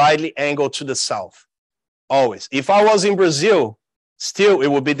slightly angled to the south, always. If I was in Brazil, still it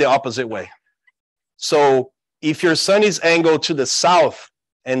would be the opposite way. So if your sun is angled to the south,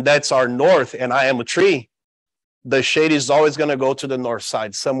 and that's our north, and I am a tree, the shade is always going to go to the north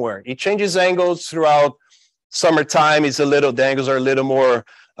side somewhere. It changes angles throughout summertime. The angles are a little more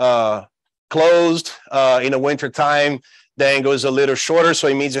closed. In the winter time, the angle is a little shorter, so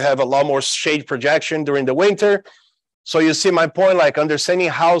it means you have a lot more shade projection during the winter. So you see my point, like understanding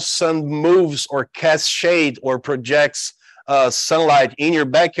how sun moves or casts shade or projects sunlight in your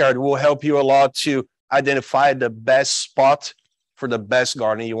backyard will help you a lot to identify the best spot for the best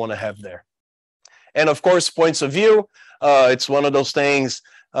garden you want to have there. And of course, points of view. It's one of those things.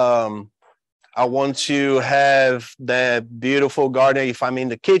 I want to have that beautiful garden. If I'm in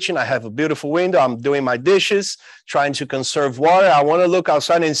the kitchen, I have a beautiful window. I'm doing my dishes, trying to conserve water. I want to look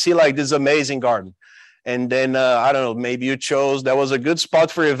outside and see like this amazing garden. And then, I don't know, maybe you chose, that was a good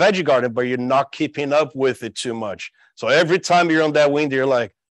spot for your veggie garden, but you're not keeping up with it too much. So every time you're on that window, you're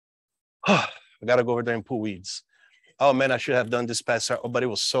like, oh, I got to go over there and pull weeds. Oh man, I should have done this past, but it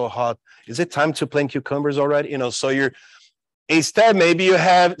was so hot. Is it time to plant cucumbers already? You know, so you're, instead, maybe you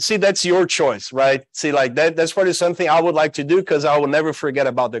have, see, that's your choice, right? See, like that's probably something I would like to do because I will never forget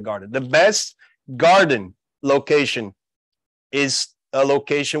about the garden. The best garden location is a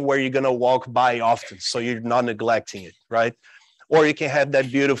location where you're going to walk by often, so you're not neglecting it, right? Or you can have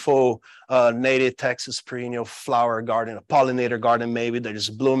that beautiful native Texas perennial flower garden, a pollinator garden maybe that is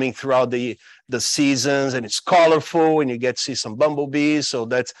blooming throughout the seasons, and it's colorful, and you get to see some bumblebees. So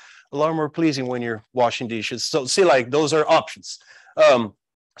that's a lot more pleasing when you're washing dishes. So see, like those are options.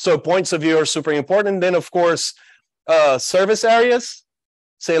 So points of view are super important. Then of course, service areas.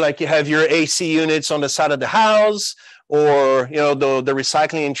 Say like you have your AC units on the side of the house, or, you know, the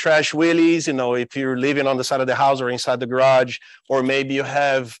recycling and trash wheelies, you know, if you're living on the side of the house or inside the garage, or maybe you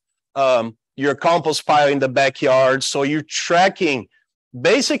have your compost pile in the backyard. So you're tracking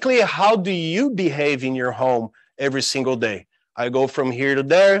basically how do you behave in your home every single day. I go from here to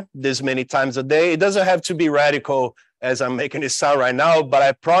there this many times a day. It doesn't have to be radical as I'm making it sound right now, but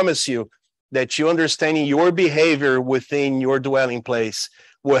I promise you that you understanding your behavior within your dwelling place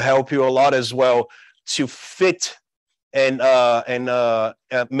will help you a lot as well to fit and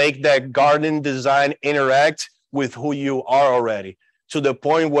make that garden design interact with who you are already, to the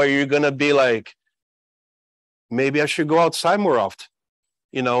point where you're going to be like, maybe I should go outside more often,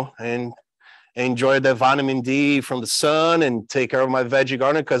 you know, and enjoy the vitamin D from the sun and take care of my veggie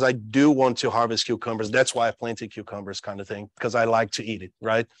garden, because I do want to harvest cucumbers. That's why I planted cucumbers, kind of thing, because I like to eat it,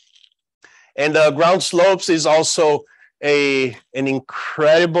 right? And ground slopes is also an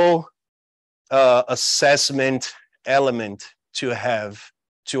incredible assessment element to have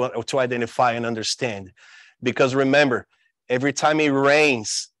to identify and understand. Because remember, every time it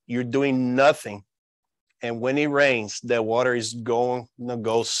rains, you're doing nothing. And when it rains, the water is going to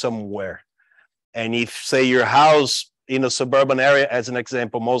go somewhere. And if, say, your house in a suburban area, as an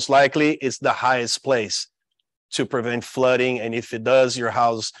example, most likely it's the highest place to prevent flooding. And if it does, your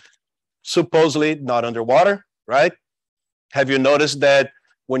house supposedly not underwater, right? Have you noticed that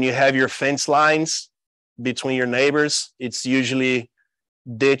when you have your fence lines between your neighbors, it's usually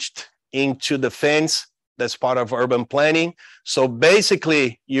ditched into the fence? That's part of urban planning. So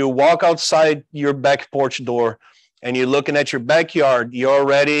basically, you walk outside your back porch door and you're looking at your backyard, you're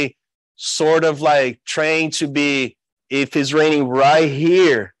already sort of like trained to be, if it's raining right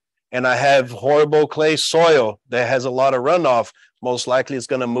here and I have horrible clay soil that has a lot of runoff, most likely it's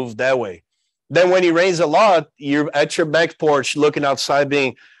going to move that way. Then when it rains a lot, you're at your back porch looking outside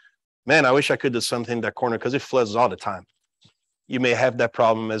being, man, I wish I could do something in that corner because it floods all the time. You may have that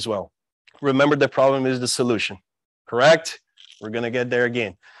problem as well. Remember, the problem is the solution, correct? We're going to get there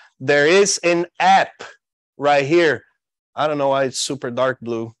again. There is an app right here. I don't know why it's super dark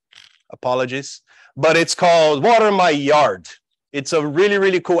blue. Apologies. But it's called Water My Yard. It's a really,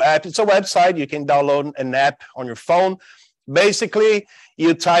 really cool app. It's a website. You can download an app on your phone. Basically,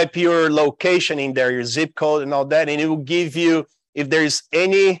 you type your location in there, your zip code and all that, and it will give you, if there's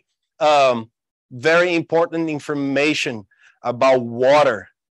any very important information about water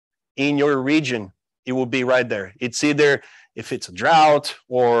in your region, it will be right there. It's either if it's a drought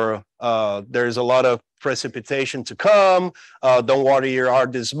or there's a lot of precipitation to come, don't water your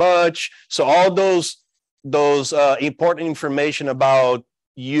yard this much. So all those important information about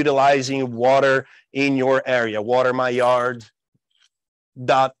utilizing water in your area,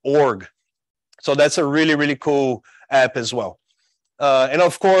 watermyyard.org. So that's a really, really cool app as well. And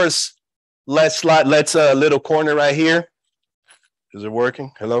of course, let's a little corner right here. Is it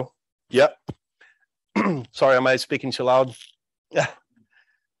working? Hello? Yep. Sorry, am I speaking too loud? Yeah.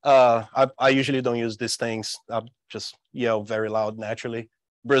 I usually don't use these things. I just yell very loud naturally,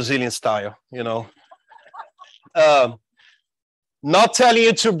 Brazilian style, you know. Not telling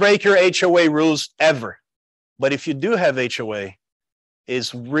you to break your HOA rules ever, but if you do have HOA,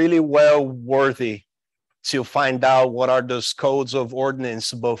 it's really well worthy to find out what are those codes of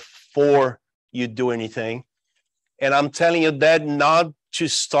ordinance before you do anything. And I'm telling you that not to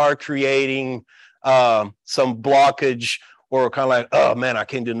start creating some blockage or kind of like, oh man, I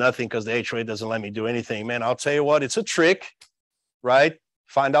can't do nothing because the HOA doesn't let me do anything. Man, I'll tell you what, it's a trick, right?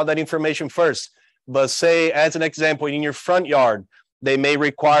 Find out that information first. But say, as an example, in your front yard, they may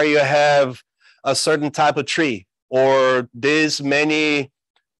require you to have a certain type of tree or this many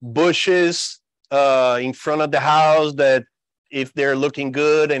bushes in front of the house that if they're looking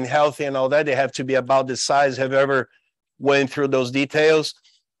good and healthy and all that, they have to be about this size. Have you ever went through those details?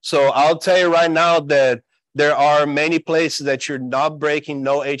 So I'll tell you right now that there are many places that you're not breaking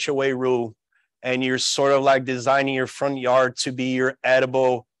no HOA rule, and you're sort of like designing your front yard to be your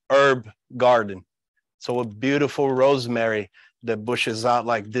edible herb garden. So a beautiful rosemary that bushes out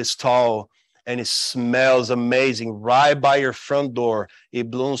like this tall, and it smells amazing right by your front door.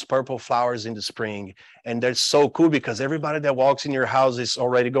 It blooms purple flowers in the spring. And that's so cool because everybody that walks in your house is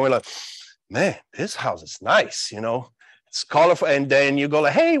already going like, man, this house is nice, you know. It's colorful. And then you go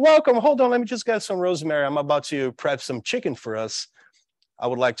like, hey, welcome. Hold on. Let me just get some rosemary. I'm about to prep some chicken for us. I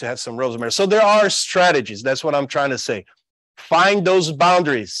would like to have some rosemary. So there are strategies. That's what I'm trying to say. Find those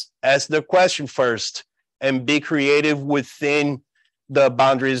boundaries. Ask the question first and be creative within the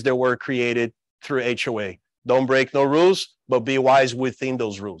boundaries that were created through HOA. Don't break no rules, but be wise within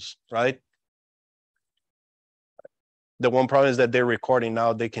those rules, right? The one problem is that they're recording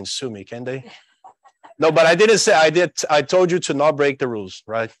now. They can sue me, can they? No, but I didn't say I did. I told you to not break the rules,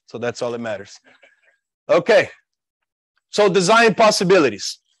 right? So that's all that matters. Okay. So design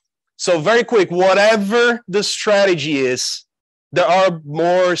possibilities. So very quick, whatever the strategy is, there are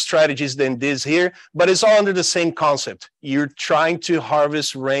more strategies than this here, but it's all under the same concept. You're trying to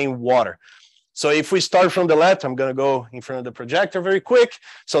harvest rainwater. So if we start from the left, I'm going to go in front of the projector very quick.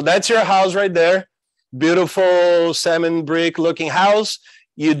 So that's your house right there. Beautiful salmon brick looking house.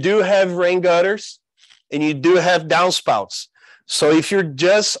 You do have rain gutters and you do have downspouts. So if you're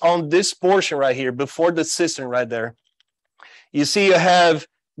just on this portion right here, before the cistern right there, you see you have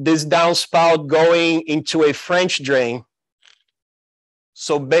this downspout going into a French drain.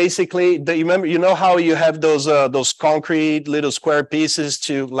 So basically, you know how you have those concrete little square pieces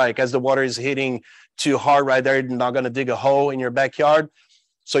to, like, as the water is hitting too hard right there, you're not going to dig a hole in your backyard.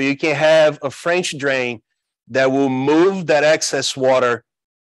 So you can have a French drain that will move that excess water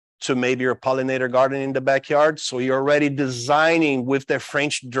to maybe your pollinator garden in the backyard. So you're already designing with the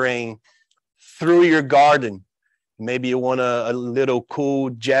French drain through your garden. Maybe you want a little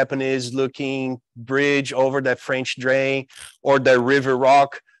cool Japanese looking bridge over that French drain or the river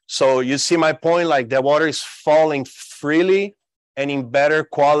rock. So you see my point, like the water is falling freely and in better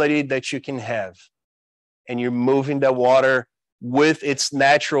quality that you can have. And you're moving the water with its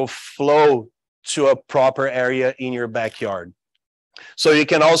natural flow to a proper area in your backyard. So you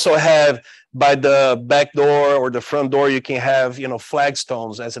can also have by the back door or the front door, you can have,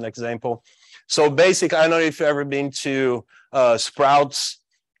 flagstones as an example. So basically, I don't know if you've ever been to Sprouts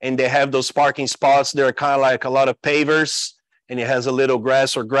and they have those parking spots. They're kind of like a lot of pavers and it has a little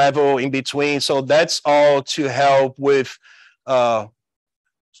grass or gravel in between. So that's all to help with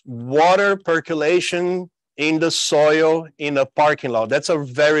water percolation in the soil in a parking lot. That's a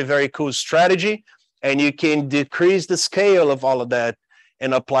very, very cool strategy. And you can decrease the scale of all of that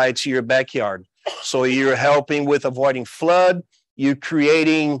and apply it to your backyard. So you're helping with avoiding flood. You're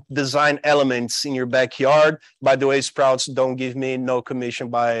creating design elements in your backyard. By the way, Sprouts don't give me no commission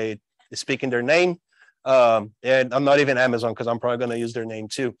by speaking their name. And I'm not even Amazon because I'm probably going to use their name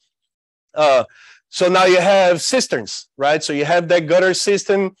too. So now you have cisterns, right? So you have that gutter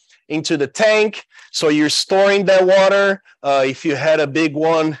system into the tank. So you're storing that water. If you had a big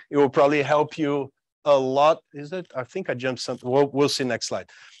one, it will probably help you a lot. Is it? I think I jumped something. We'll see next slide.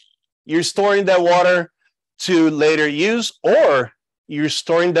 You're storing that water to later use, or you're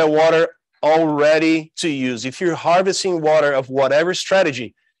storing that water already to use. If you're harvesting water of whatever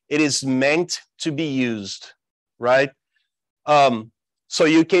strategy, it is meant to be used, right? So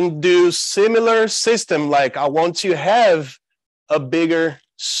you can do similar system, like I want to have a bigger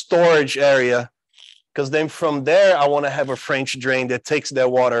storage area, because then from there, I want to have a French drain that takes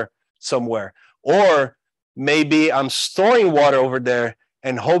that water somewhere. Or maybe I'm storing water over there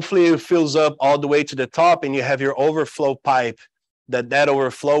and hopefully it fills up all the way to the top and you have your overflow pipe that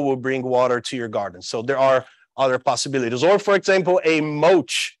overflow will bring water to your garden. So there are other possibilities. Or for example, a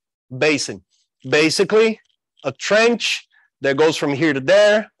mulch basin. Basically, a trench that goes from here to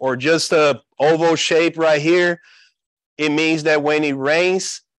there, or just a oval shape right here. It means that when it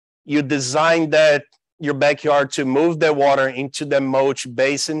rains, you design that your backyard to move that water into the mulch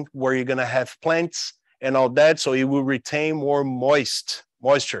basin where you're going to have plants and all that. So it will retain more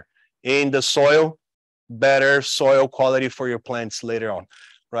moisture in the soil, better soil quality for your plants later on,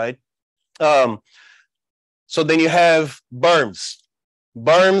 right? So then you have berms.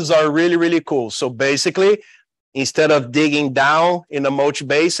 Berms are really, really cool. So basically, instead of digging down in a mulch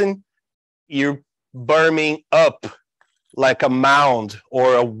basin, you're berming up like a mound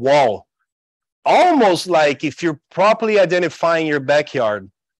or a wall. Almost like if you're properly identifying your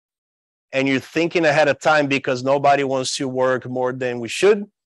backyard and you're thinking ahead of time, because nobody wants to work more than we should,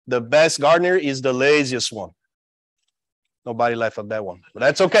 the best gardener is the laziest one. Nobody laughed at that one, but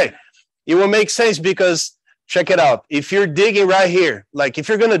that's okay. It will make sense because check it out. If you're digging right here, like if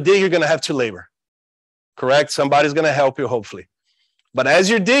you're going to dig, you're going to have to labor, correct? Somebody's going to help you, hopefully. But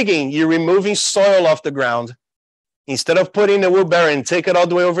as you're digging, you're removing soil off the ground. Instead of putting the wheelbarrow and take it all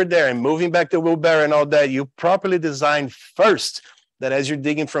the way over there and moving back the wheelbarrow and all that, you properly design first that as you're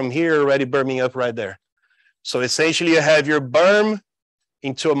digging from here, you're already berming up right there. So essentially you have your berm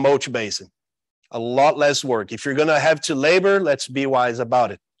into a mulch basin. A lot less work. If you're going to have to labor, let's be wise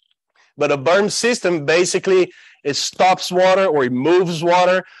about it. But a berm system, basically, it stops water or it moves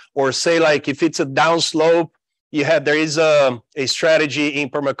water, or say like if it's a downslope, there is a strategy in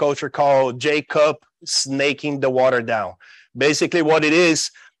permaculture called J-cup, snaking the water down. Basically what it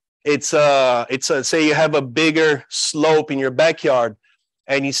is, say you have a bigger slope in your backyard,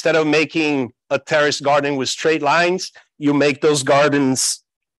 and instead of making a terrace garden with straight lines, you make those gardens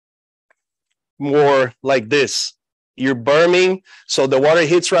more like this. You're berming, so the water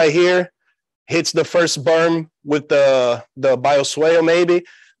hits right here, hits the first berm with the bioswale maybe.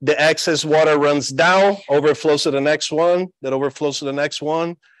 The excess water runs down, overflows to the next one, that overflows to the next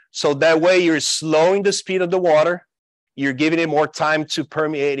one. So that way you're slowing the speed of the water You're giving it more time to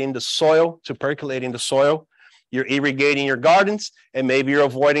permeate in the soil, to percolate in the soil. You're irrigating your gardens, and maybe you're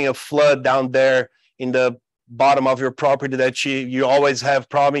avoiding a flood down there in the bottom of your property that you always have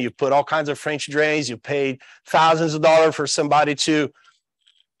problem. You put all kinds of French drains. You paid thousands of dollars for somebody to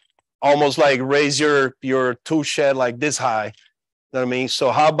almost like raise your tool shed like this high. You know what I mean?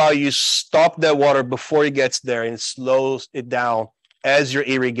 So how about you stop that water before it gets there and slows it down as you're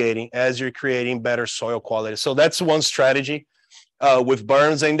irrigating, as you're creating better soil quality. So that's one strategy with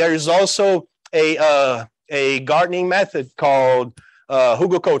berms. And there's also a gardening method called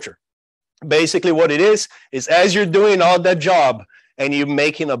hugelkultur. Basically what it is as you're doing all that job and you're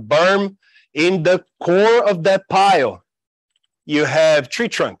making a berm, in the core of that pile, you have tree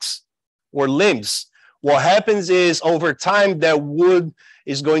trunks or limbs. What happens is over time, that wood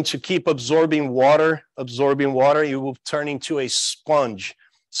is going to keep absorbing water. It will turn into a sponge.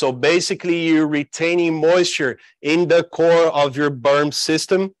 So basically you're retaining moisture in the core of your berm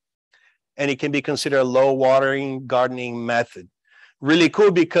system, and it can be considered a low watering gardening method. Really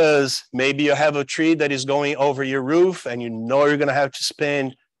cool, because maybe you have a tree that is going over your roof and you know you're going to have to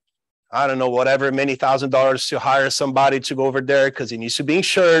spend, I don't know, whatever, many $1,000s to hire somebody to go over there because it needs to be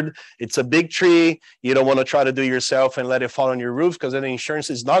insured. It's a big tree. You don't want to try to do it yourself and let it fall on your roof because then the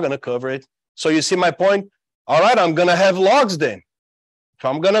insurance is not going to cover it. So you see my point? All right, I'm going to have logs then. If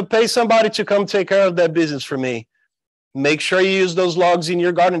I'm going to pay somebody to come take care of that business for me, make sure you use those logs in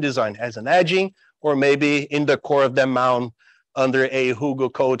your garden design as an edging or maybe in the core of that mound under a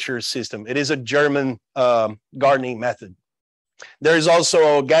hugelkultur system. It is a German gardening method. There is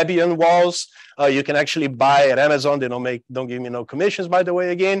also gabion walls. You can actually buy at Amazon. They don't give me no commissions, by the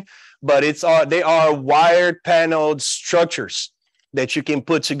way, again, but they are wired paneled structures that you can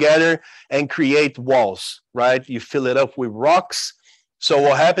put together and create walls, right? You fill it up with rocks. So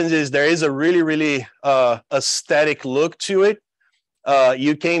what happens is there is a really, really aesthetic look to it.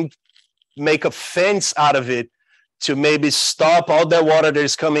 You can make a fence out of it to maybe stop all that water that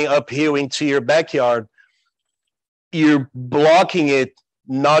is coming uphill into your backyard. You're blocking it,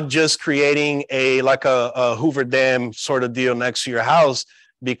 not just creating a Hoover Dam sort of deal next to your house,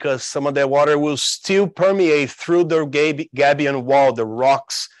 because some of that water will still permeate through the gabion wall, the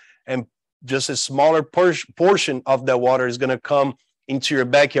rocks, and just a smaller portion of that water is going to come into your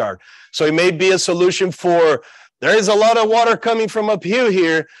backyard. So it may be a solution for, there is a lot of water coming from uphill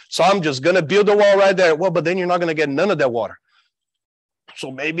here, so I'm just going to build a wall right there. Well, but then you're not going to get none of that water.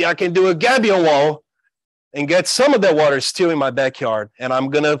 So maybe I can do a gabion wall and get some of that water still in my backyard. And I'm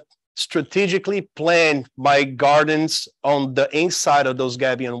going to strategically plan my gardens on the inside of those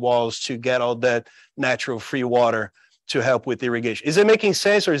gabion walls to get all that natural free water to help with irrigation. Is it making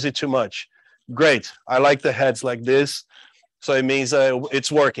sense or is it too much? Great. I like the heads like this. So it means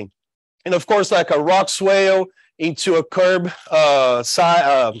it's working. And of course, like a rock swale into a curb,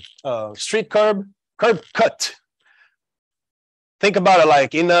 street curb cut. Think about it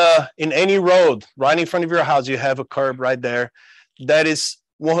like in any road right in front of your house, you have a curb right there. That is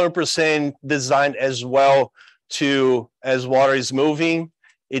 100% designed as well to, as water is moving,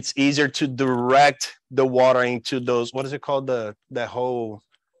 it's easier to direct the water into those, what is it called? That whole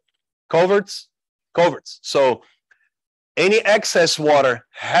culverts? Culverts. So any excess water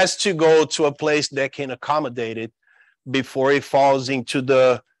has to go to a place that can accommodate it before it falls into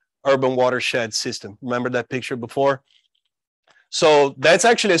the urban watershed system. Remember that picture before? So that's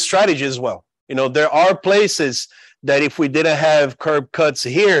actually a strategy as well. You know, there are places that if we didn't have curb cuts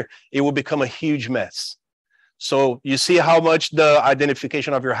here, it would become a huge mess. So you see how much the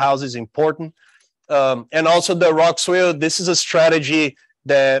identification of your house is important. And also the rock swale, this is a strategy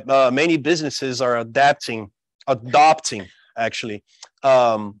that many businesses are adopting actually,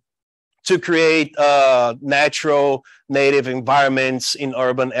 to create natural native environments in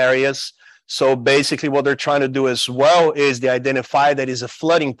urban areas. So basically what they're trying to do as well is they identify that is a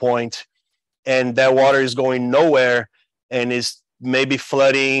flooding point and that water is going nowhere and is maybe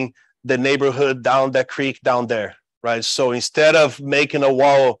flooding the neighborhood down that creek down there, right? So instead of making a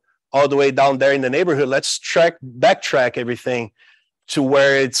wall all the way down there in the neighborhood, let's backtrack everything to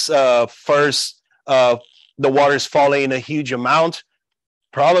where it's first, the water is falling in a huge amount,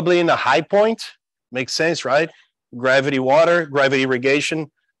 probably in a high point. Makes sense, right? Gravity water, gravity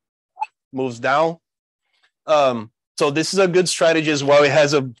irrigation moves down. So this is a good strategy as well. It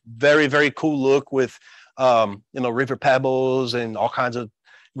has a very, very cool look with, river pebbles and all kinds of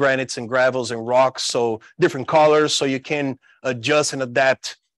granites and gravels and rocks. So different colors, so you can adjust and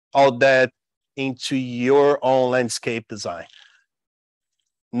adapt all that into your own landscape design.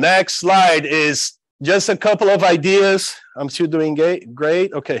 Next slide is just a couple of ideas. I'm still doing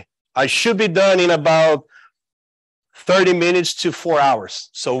great. Okay. I should be done in about 30 minutes to 4 hours.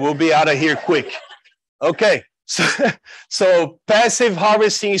 So we'll be out of here quick. Okay, so passive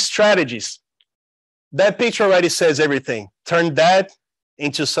harvesting strategies. That picture already says everything. Turn that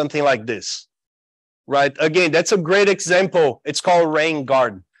into something like this, right? Again, that's a great example. It's called rain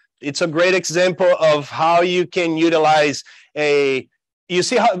garden. It's a great example of how you can utilize you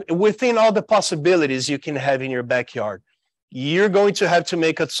see how within all the possibilities you can have in your backyard, you're going to have to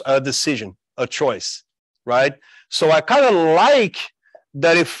make a decision, a choice, right? So I kind of like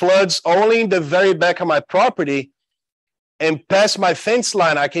that it floods only in the very back of my property, and past my fence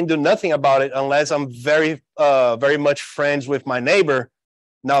line, I can do nothing about it unless I'm very much friends with my neighbor.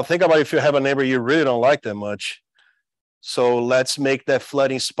 Now think about if you have a neighbor you really don't like that much. So let's make that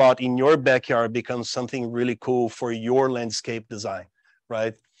flooding spot in your backyard become something really cool for your landscape design,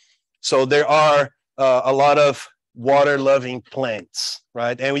 right? So there are a lot of water-loving plants,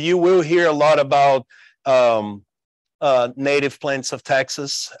 right? And you will hear a lot about native plants of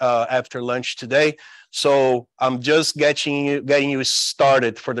Texas after lunch today. So I'm just getting you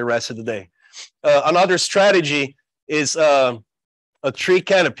started for the rest of the day. Another strategy is a tree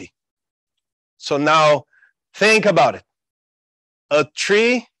canopy. So now think about it. A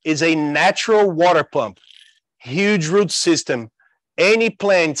tree is a natural water pump, huge root system. Any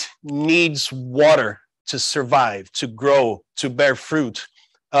plant needs water to survive, to grow, to bear fruit,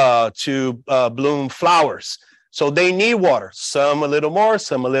 to bloom flowers. So they need water, some a little more,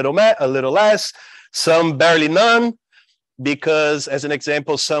 some a little less, some barely none, because as an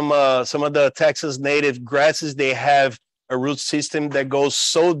example, some of the Texas native grasses, they have a root system that goes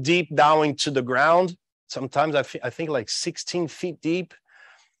so deep down into the ground. Sometimes I think like 16 feet deep.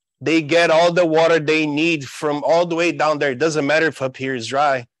 They get all the water they need from all the way down there. It doesn't matter if up here is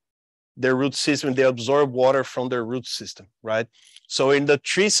dry. Their root system, they absorb water from their root system, right? So in the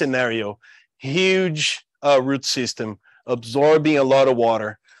tree scenario, huge root system absorbing a lot of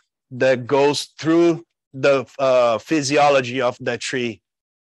water that goes through the physiology of that tree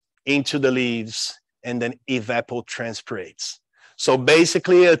into the leaves and then evapotranspirates. So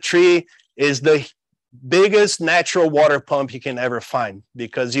basically a tree is the biggest natural water pump you can ever find,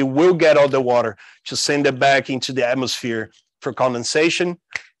 because you will get all the water to send it back into the atmosphere for condensation,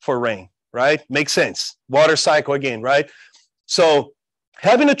 for rain, right? Makes sense. Water cycle again, right? So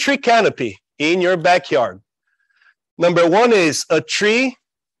having a tree canopy in your backyard, number one is a tree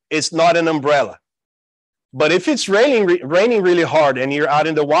is not an umbrella. But if it's raining really hard and you're out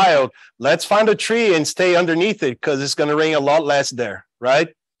in the wild, let's find a tree and stay underneath it, because it's going to rain a lot less there, right?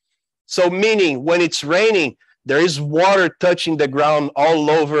 So meaning when it's raining, there is water touching the ground all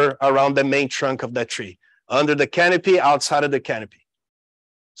over around the main trunk of that tree, under the canopy, outside of the canopy.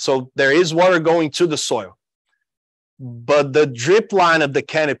 So there is water going to the soil. But the drip line of the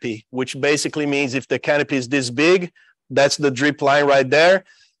canopy, which basically means if the canopy is this big, that's the drip line right there.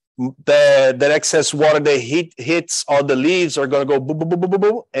 That excess water that hits all the leaves are going to go boom, boom, boom, boom, boom,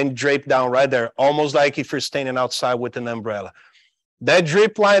 boom, and drape down right there, almost like if you're standing outside with an umbrella. That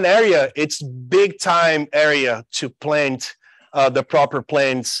drip line area, it's big time area to plant the proper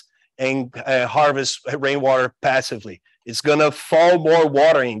plants and harvest rainwater passively. It's going to fall more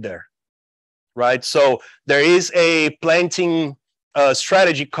water in there, right? So there is a planting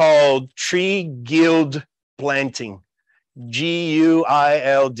strategy called tree guild planting,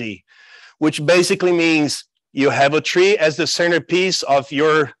 GUILD, which basically means you have a tree as the centerpiece of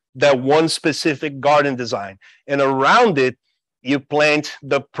that one specific garden design, and around it you plant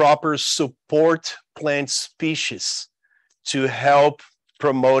the proper support plant species to help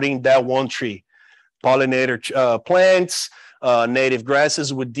promoting that one tree. Pollinator plants, native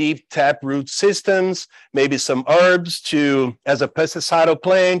grasses with deep tap root systems, maybe some herbs as a pesticidal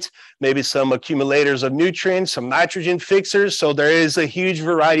plant, maybe some accumulators of nutrients, some nitrogen fixers. So there is a huge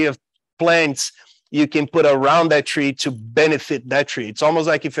variety of plants you can put around that tree to benefit that tree. It's almost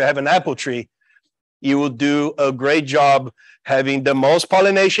like if you have an apple tree, you will do a great job having the most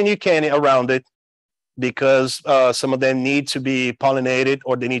pollination you can around it, because some of them need to be pollinated,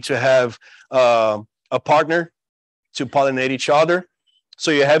 or they need to have a partner to pollinate each other.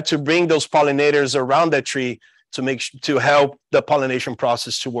 So you have to bring those pollinators around that tree to help the pollination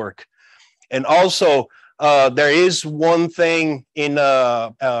process to work. And also, there is one thing in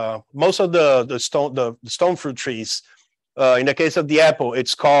most of the stone fruit trees. In the case of the apple,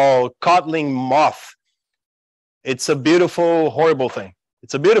 it's called codling moth. It's a beautiful, horrible thing.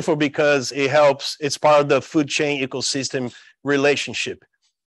 It's a beautiful because it's part of the food chain ecosystem relationship,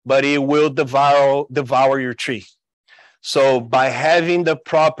 but it will devour your tree. So by having the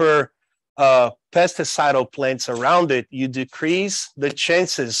proper pesticidal plants around it, you decrease the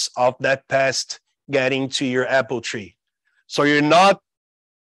chances of that pest getting to your apple tree. So you're not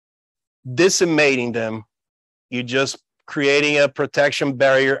decimating them. You're just creating a protection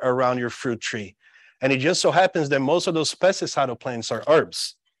barrier around your fruit tree. And it just so happens that most of those pesticidal plants are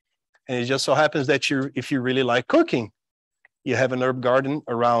herbs. And it just so happens that if you really like cooking, you have an herb garden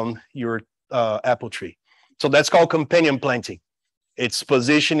around your apple tree. So that's called companion planting. It's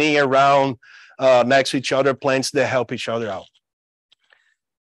positioning around next to each other plants that help each other out.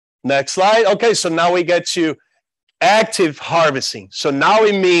 Next slide. Okay, so now we get to active harvesting. So now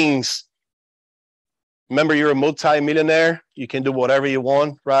it means, remember, you're a multi-millionaire. You can do whatever you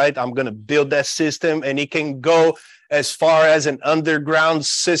want, right? I'm going to build that system, and it can go as far as an underground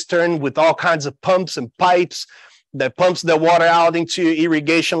cistern with all kinds of pumps and pipes that pumps the water out into your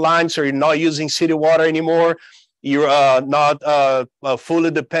irrigation line, so you're not using city water anymore. You're not fully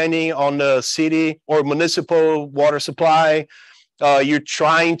depending on the city or municipal water supply. You're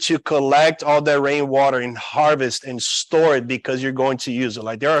trying to collect all that rainwater and harvest and store it because you're going to use it.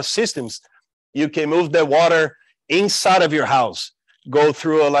 Like, there are systems you can move the water inside of your house, go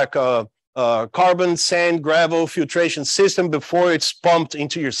through a carbon, sand, gravel filtration system before it's pumped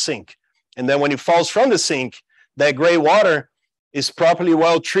into your sink. And then when it falls from the sink, that gray water is properly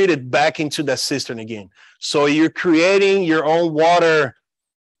well treated back into that cistern again. So you're creating your own water,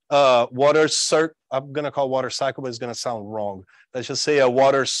 I'm going to call water cycle, but it's going to sound wrong. Let's just say a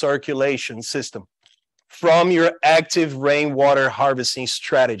water circulation system from your active rainwater harvesting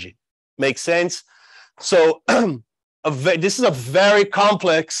strategy. Makes sense? So this is a very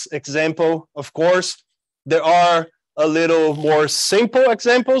complex example, of course. There are a little more simple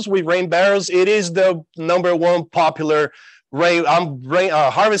examples with rain barrels. It is the #1 popular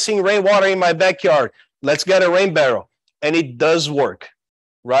harvesting rainwater in my backyard. Let's get a rain barrel. And it does work,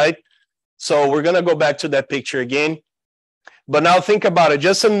 right? So we're going to go back to that picture again. But now think about it.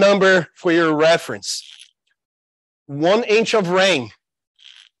 Just a number for your reference. 1 inch of rain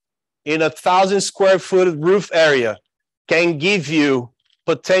in 1,000 square foot roof area can give you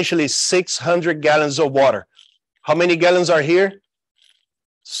potentially 600 gallons of water. How many gallons are here?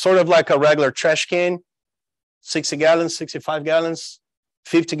 Sort of like a regular trash can. 60 gallons, 65 gallons,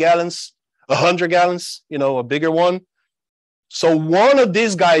 50 gallons, 100 gallons, a bigger one. So one of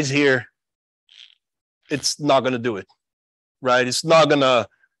these guys here, it's not going to do it, right? It's not going to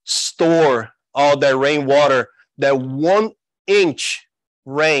store all that rainwater. That 1 inch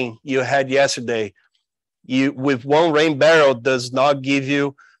rain you had yesterday, with one rain barrel does not give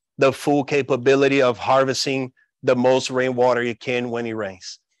you the full capability of harvesting the most rainwater you can when it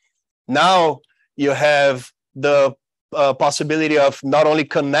rains. Now you have the possibility of not only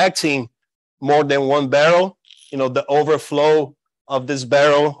connecting more than one barrel, the overflow of this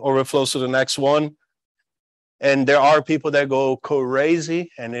barrel overflows to the next one. And there are people that go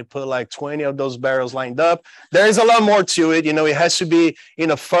crazy and they put like 20 of those barrels lined up. There is a lot more to it. It has to be in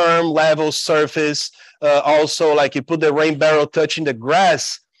a firm, level surface. Also, like, you put the rain barrel touching the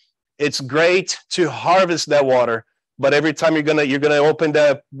grass. It's great to harvest that water, but every time you're gonna open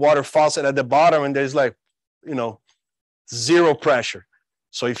that water faucet at the bottom, and there's zero pressure.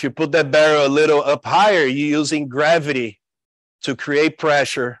 So if you put that barrel a little up higher, you're using gravity to create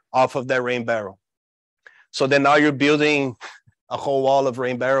pressure off of that rain barrel. So then now you're building a whole wall of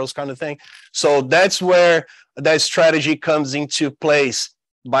rain barrels kind of thing. So that's where that strategy comes into place,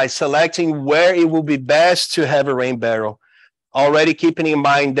 by selecting where it will be best to have a rain barrel, already keeping in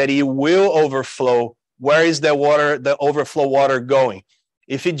mind that it will overflow. Where is the overflow water going?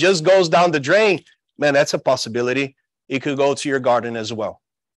 If it just goes down the drain, man, that's a possibility. It could go to your garden as well.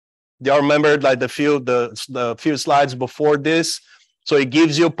 Do y'all remember the few slides before this? So it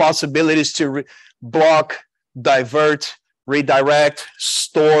gives you possibilities to block, divert, redirect,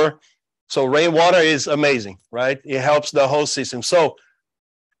 store. So rainwater is amazing, right? It helps the whole system. So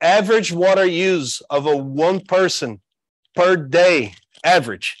average water use of one person per day,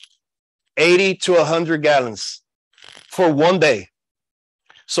 average, 80 to 100 gallons for 1 day.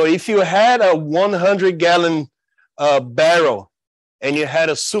 So if you had a 100-gallon barrel and you had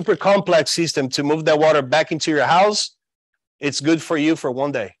a super complex system to move that water back into your house, it's good for you for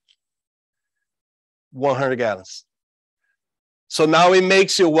 1 day. 100 gallons. So now it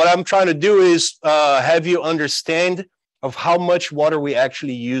makes you, what I'm trying to do is have you understand of how much water we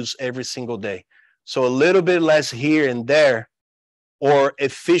actually use every single day. So a little bit less here and there, or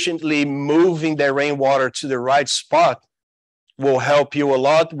efficiently moving that rainwater to the right spot, will help you a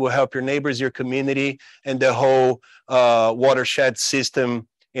lot, will help your neighbors, your community, and the whole watershed system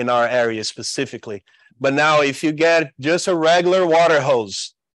in our area specifically. But now if you get just a regular water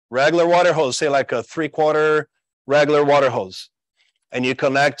hose, say like a 3/4 regular water hose, and you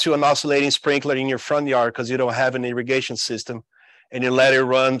connect to an oscillating sprinkler in your front yard because you don't have an irrigation system, and you let it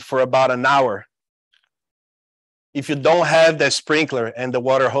run for about an hour. If you don't have that sprinkler and the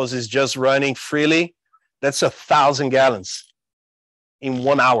water hose is just running freely, that's 1,000 gallons in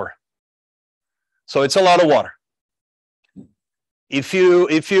 1 hour. So it's a lot of water. If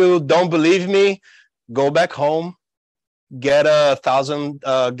you don't believe me, go back home, get a 1,000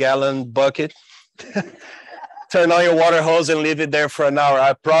 gallon bucket, turn on your water hose and leave it there for an hour.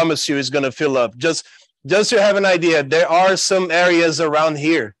 I promise you it's going to fill up. Just to have an idea, there are some areas around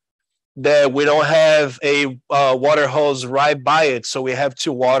here that we don't have a water hose right by it. So we have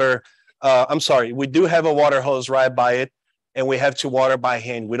to water, we do have a water hose right by it, and we have to water by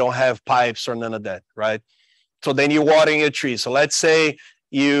hand. We don't have pipes or none of that, right? So then you're watering a tree. So let's say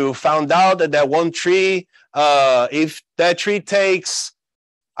you found out that one tree, if that tree takes,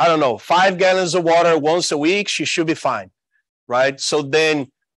 I don't know, 5 gallons of water once a week, she should be fine, right? So then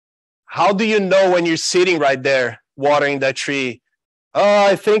how do you know when you're sitting right there watering that tree? Oh,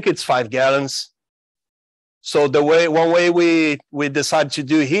 I think it's 5 gallons. So one way we decided to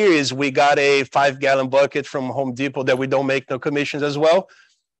do here is we got a 5-gallon bucket from Home Depot that we don't make no commissions as well.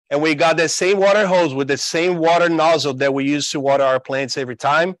 And we got the same water hose with the same water nozzle that we use to water our plants every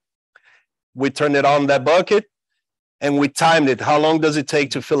time. We turned it on that bucket and we timed it. How long does it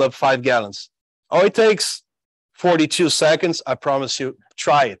take to fill up 5 gallons? Oh, it takes 42 seconds. I promise you,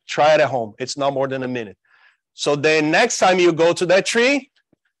 try it. Try it at home. It's not more than a minute. So then next time you go to that tree,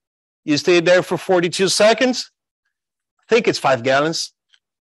 you stay there for 42 seconds. I think it's 5 gallons.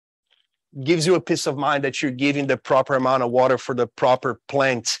 Gives you a peace of mind that you're giving the proper amount of water for the proper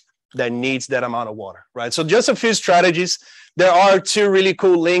plant that needs that amount of water, right? So just a few strategies. There are 2 really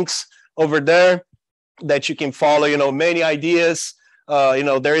cool links over there that you can follow, many ideas.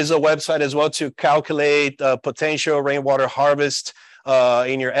 There is a website as well to calculate potential rainwater harvest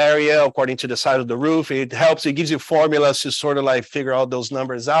in your area according to the size of the roof. It helps, it gives you formulas to sort of like figure out those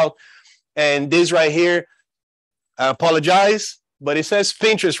numbers out. And this right here, I apologize, but it says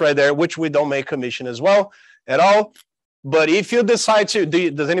Pinterest right there, which we don't make commission as well at all. But if you decide to,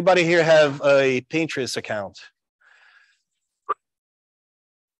 does anybody here have a Pinterest account?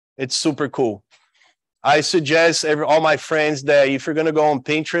 It's super cool. I suggest all my friends that if you're going to go on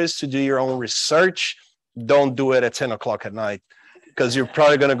Pinterest to do your own research, don't do it at 10 o'clock at night, because you're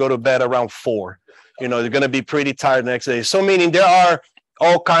probably going to go to bed around 4. You're going to be pretty tired the next day. So meaning there are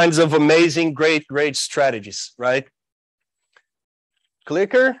all kinds of amazing, great strategies, right?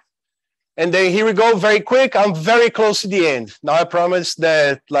 Clicker. And then here we go, very quick. I'm very close to the end. Now I promise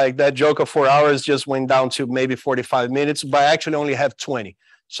that like that joke of 4 hours just went down to maybe 45 minutes, but I actually only have 20.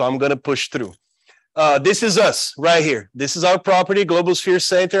 So I'm going to push through. This is us right here. This is our property, Global Sphere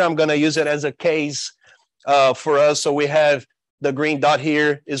Center. I'm going to use it as a case for us. So we have the green dot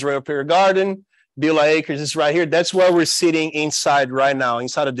here, Israel Pier Garden. Beulah Acres is right here. That's where we're sitting inside right now,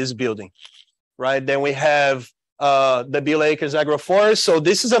 inside of this building, right? Then we have the Beulah Acres Agroforest. So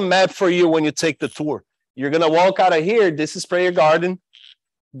this is a map for you when you take the tour. You're going to walk out of here. This is Prayer Garden.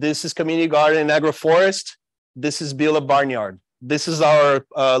 This is Community Garden and Agroforest. This is Beulah Barnyard. This is our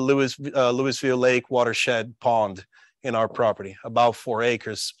Louisville Lake Watershed pond in our property, about 4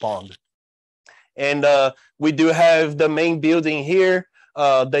 acres pond. And we do have the main building here.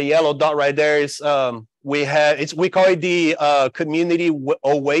 The yellow dot right there is we call it the Community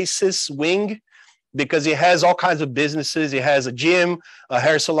Oasis Wing, because it has all kinds of businesses. It has a gym, a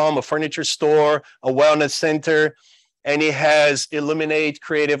hair salon, a furniture store, a wellness center, and it has Illuminate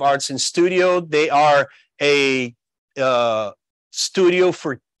Creative Arts and Studio. They are a studio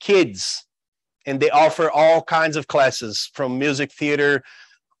for kids, and they offer all kinds of classes from music, theater,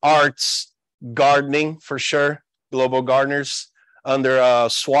 arts, gardening for sure, global gardeners under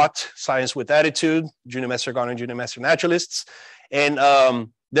SWAT, Science with Attitude, Junior Master Gardener, Junior Master Naturalists. And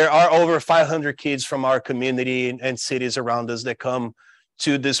there are over 500 kids from our community and cities around us that come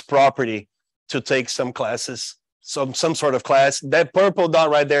to this property to take some classes, some sort of class. That purple dot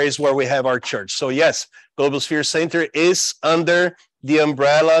right there is where we have our church. So yes, Global Sphere Center is under the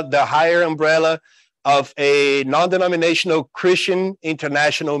umbrella, the higher umbrella of a non-denominational Christian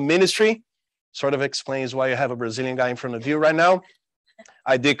international ministry. Sort of explains why you have a Brazilian guy in front of you right now.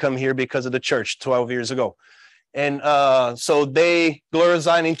 I did come here because of the church 12 years ago. And so Gloria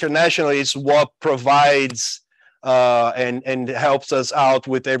Zion International is what provides and helps us out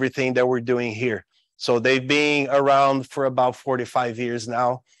with everything that we're doing here. So they've been around for about 45 years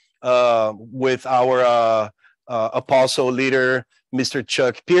now with our apostle leader, Mr.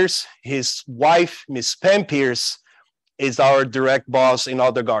 Chuck Pierce, his wife, Miss Pam Pierce, is our direct boss in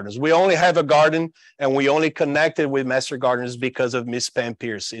all the gardens. We only have a garden, and we only connected with Master Gardeners because of Miss Pam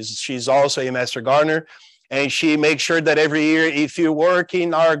Pierce. She's also a Master Gardener, and she makes sure that every year, if you work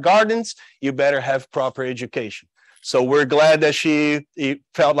in our gardens, you better have proper education. So we're glad that she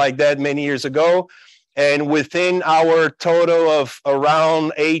felt like that many years ago. And within our total of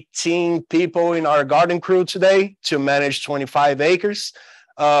around 18 people in our garden crew today to manage 25 acres,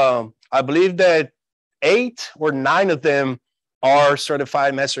 I believe that 8 or 9 of them are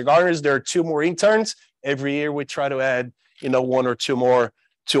certified Master Gardeners. There are 2 more interns. Every year we try to add, 1 or 2 more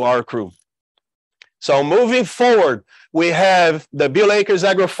to our crew. So moving forward, we have the Beulah Acres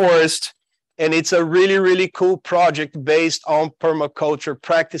Agroforest, and it's a really, really cool project based on permaculture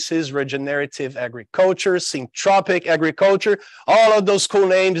practices, regenerative agriculture, syntropic agriculture, all of those cool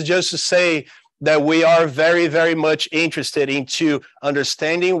names just to say that we are very, very much interested into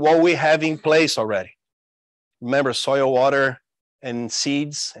understanding what we have in place already. Remember, soil, water, and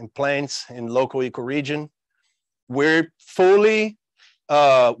seeds and plants in local ecoregion. We're fully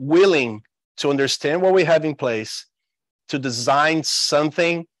willing to understand what we have in place, to design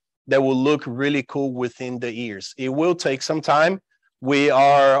something that will look really cool within the years. It will take some time. We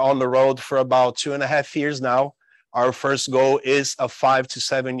are on the road for about 2.5 years now. Our first goal is a 5 to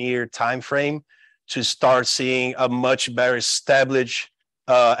 7 year time frame to start seeing a much better established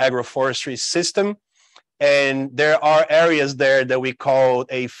agroforestry system. And there are areas there that we call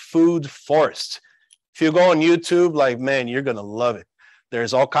a food forest. If you go on YouTube, man, you're gonna love it.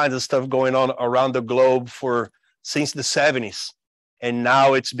 There's all kinds of stuff going on around the globe since the 70s. And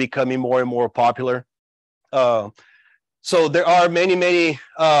now it's becoming more and more popular. So there are many, many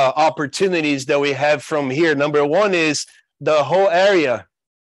opportunities that we have from here. Number one is the whole area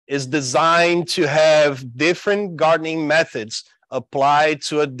is designed to have different gardening methods applied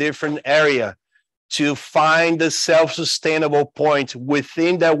to a different area to find the self-sustainable point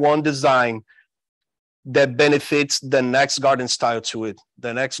within that one design that benefits the next garden style to it,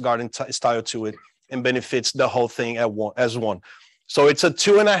 and benefits the whole thing as one. So it's a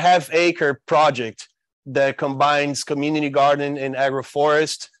 2.5 acre project that combines community garden and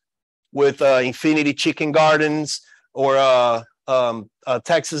agroforest with infinity chicken gardens or a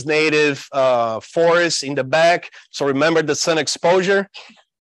Texas native forest in the back. So remember the sun exposure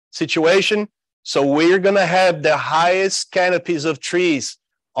situation. So we're gonna have the highest canopies of trees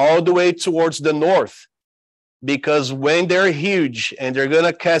all the way towards the north, because when they're huge and they're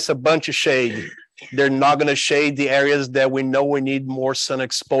gonna cast a bunch of shade, they're not gonna shade the areas that we know we need more sun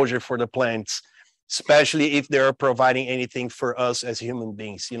exposure for the plants, especially if they're providing anything for us as human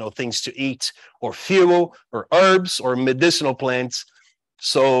beings, things to eat or fuel or herbs or medicinal plants.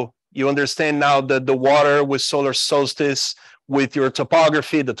 So you understand now that the water with solar solstice, with your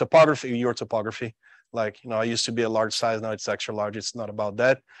topography, I used to be a large size, now it's extra large. It's not about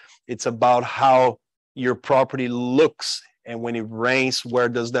that. It's about how your property looks, and when it rains, where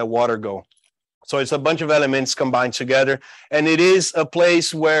does that water go? So it's a bunch of elements combined together, and it is a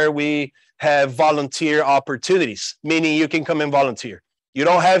place where we have volunteer opportunities, meaning you can come and volunteer. You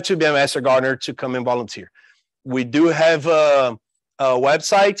don't have to be a Master Gardener to come and volunteer. We do have a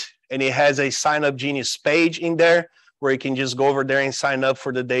website, and it has a Sign Up Genius page in there where you can just go over there and sign up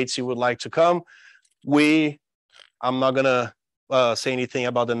for the dates you would like to come. I'm not gonna say anything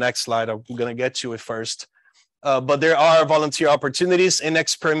about the next slide. I'm gonna get to it first. But there are volunteer opportunities in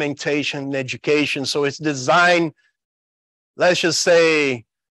experimentation and education. So it's designed, let's just say,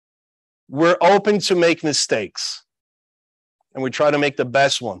 we're open to make mistakes, and we try to make the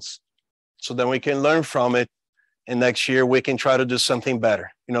best ones so that we can learn from it. And next year we can try to do something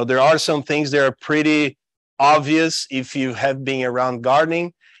better. There are some things that are pretty obvious if you have been around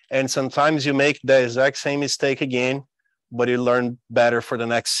gardening, and sometimes you make the exact same mistake again, but you learn better for the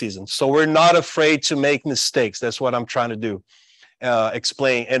next season. So we're not afraid to make mistakes. That's what I'm trying to do,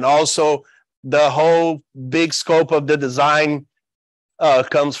 explain. And also the whole big scope of the design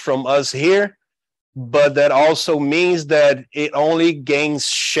comes from us here, but that also means that it only gains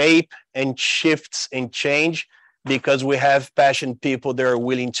shape and shifts and change because we have passionate people that are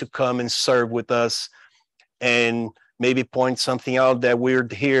willing to come and serve with us and maybe point something out that we're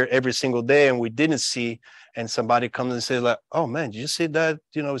here every single day and we didn't see, and somebody comes and says oh man, did you see that?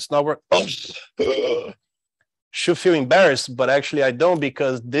 It's not working. Should feel embarrassed, but actually I don't,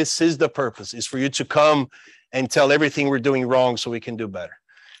 because this is the purpose. It's for you to come and tell everything we're doing wrong so we can do better.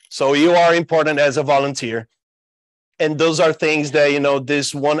 So you are important as a volunteer. And those are things that,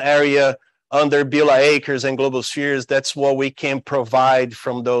 this one area under Beulah Acres and Global Spheres, that's what we can provide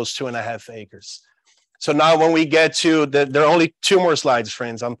from those 2.5 acres. So now when we get to there are only 2 more slides,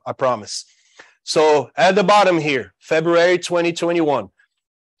 friends, I promise. So at the bottom here, February 2021.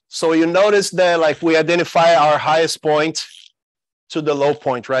 So you notice that like we identify our highest point to the low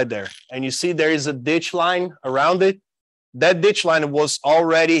point right there. And you see there is a ditch line around it. That ditch line was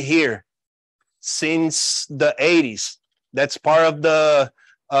already here since the 80s. That's part of the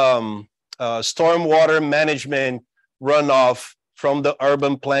stormwater management runoff from the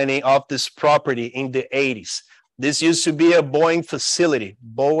urban planning of this property in the 80s. This used to be a Boeing facility.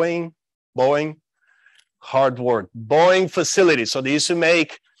 Boeing, hard word. Boeing facility. So they used to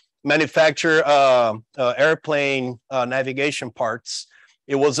manufacture airplane navigation parts.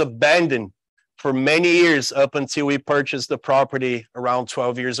 It was abandoned for many years up until we purchased the property around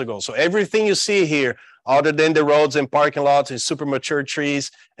 12 years ago. So everything you see here, other than the roads and parking lots and super mature trees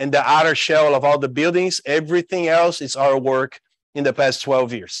and the outer shell of all the buildings, everything else is our work in the past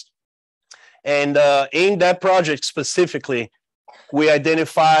 12 years. And in that project specifically, we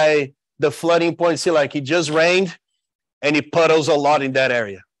identify the flooding point. See, like it just rained and it puddles a lot in that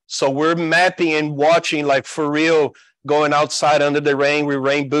area. So we're mapping and watching, like for real, going outside under the rain with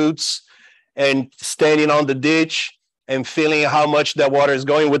rain boots and standing on the ditch and feeling how much that water is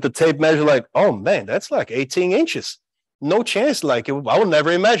going with the tape measure. Like, oh man, that's like 18 inches. No chance. Like I would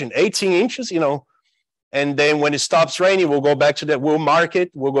never imagine 18 inches, you know. And then when it stops raining, we'll go back to that. We'll mark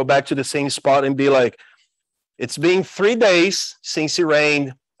it. We'll go back to the same spot and be like, it's been 3 days since it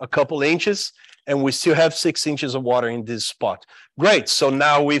rained a couple inches, and we still have 6 inches of water in this spot. Great. So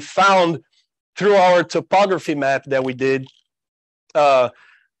now we found through our topography map that we did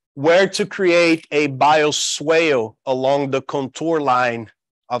where to create a bioswale along the contour line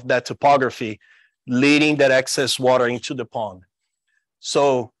of that topography, leading that excess water into the pond.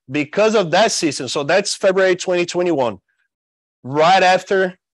 So because of that system, so that's February 2021, right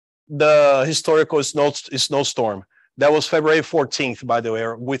after the historical snowstorm. That was February 14th, by the way,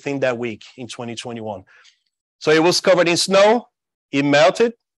 or within that week in 2021. So it was covered in snow, it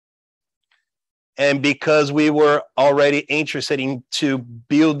melted. And because we were already interested into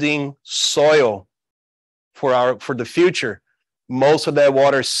building soil for the future, most of that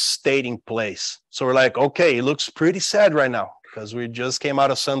water stayed in place. So we're like, okay, it looks pretty sad right now because we just came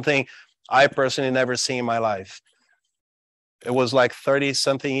out of something I personally never seen in my life. It was like 30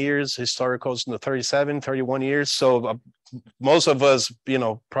 something years, historical, 37, 31 years. So most of us, you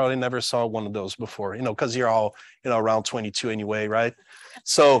know, probably never saw one of those before, you know, because you're all, you know, around 22 anyway, right?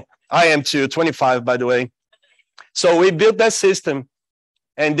 So I am too, 25, by the way. So we built that system,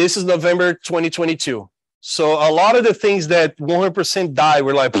 and this is November 2022. So a lot of the things that 100% died,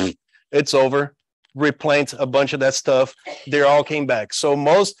 we're like, it's over. Replant a bunch of that stuff. They all came back. So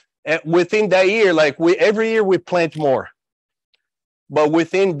within that year, like every year we plant more. But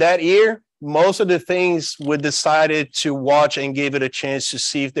within that year, most of the things we decided to watch and give it a chance to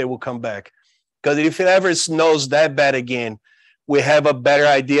see if they will come back. Because if it ever snows that bad again, we have a better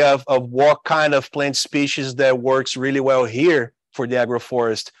idea of what kind of plant species that works really well here for the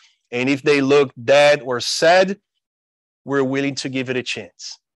agroforest. And if they look dead or sad, we're willing to give it a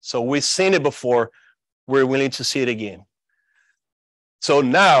chance. So we've seen it before, we're willing to see it again. So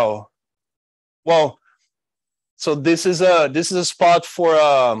now, well, so this is a spot for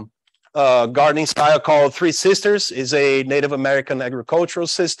a gardening style called Three Sisters. It's a Native American agricultural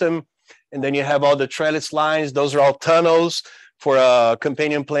system. And then you have all the trellis lines. Those are all tunnels for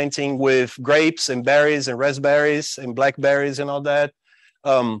companion planting with grapes and berries and raspberries and blackberries and all that.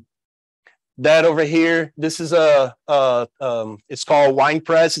 That over here, this is it's called Wine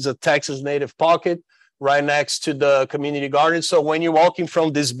Press. It's a Texas native pocket right next to the community garden. So when you're walking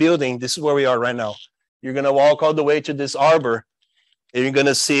from this building, this is where we are right now. You're gonna walk all the way to this arbor, and you're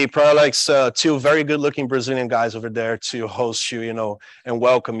gonna see probably like two very good-looking Brazilian guys over there to host you, you know, and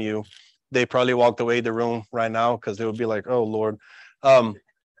welcome you. They probably walked away the room right now because they would be like, "Oh Lord."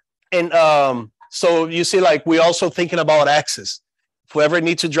 So you see, like we also thinking about access. If we ever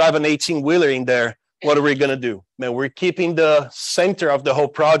need to drive an 18-wheeler in there, what are we gonna do? Man, we're keeping the center of the whole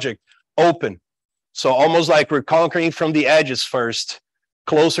project open. So almost like we're conquering from the edges first,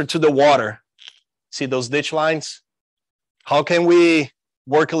 closer to the water. See those ditch lines? How can we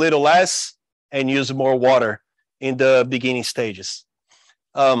work a little less and use more water in the beginning stages?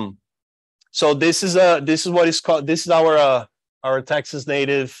 So this is what it's called. This is our Texas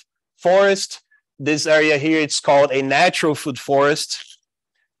native forest. This area here, it's called a natural food forest.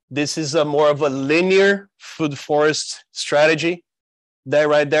 This is more of a linear food forest strategy. That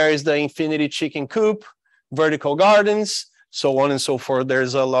right there is the infinity chicken coop, vertical gardens, so on and so forth.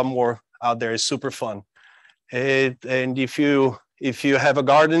 There's a lot more out there. It's super fun. And if you have a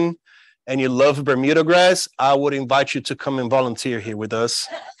garden and you love Bermuda grass, I would invite you to come and volunteer here with us.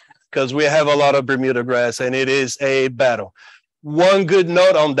 because we have a lot of Bermuda grass and it is a battle. One good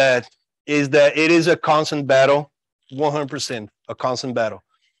note on that is that it is a constant battle, 100% a constant battle.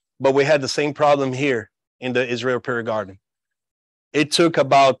 But we had the same problem here in the Israel Prairie Garden. It took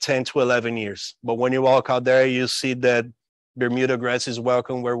about 10 to 11 years. But when you walk out there, you see that Bermuda grass is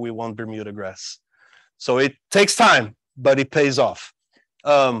welcome where we want Bermuda grass. So it takes time, but it pays off.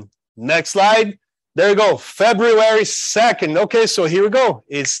 Next slide. There you go. February 2nd. Okay, so here we go.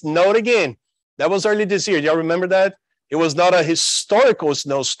 It snowed again. That was early this year. Y'all remember that? It was not a historical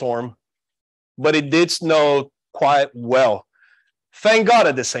snowstorm, but it did snow quite well. Thank God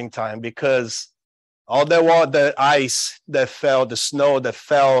at the same time, because all that water, the ice that fell, the snow that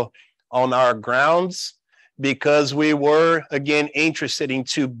fell on our grounds, because we were, again, interested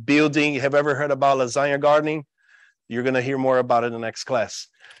into building. Have you ever heard about lasagna gardening? You're going to hear more about it in the next class.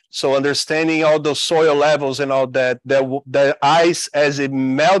 So understanding all those soil levels and all that, the ice, as it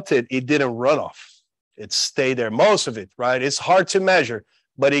melted, it didn't run off. It stayed there, most of it, right? It's hard to measure,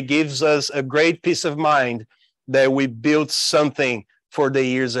 but it gives us a great peace of mind that we built something for the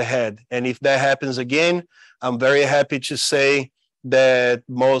years ahead. And if that happens again, I'm very happy to say that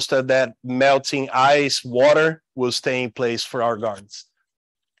most of that melting ice water will stay in place for our gardens.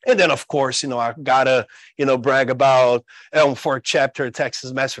 And then, of course, I gotta, brag about Elm Fork Chapter,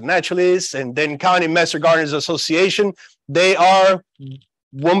 Texas Master Naturalists, and Denton County Master Gardeners Association. They are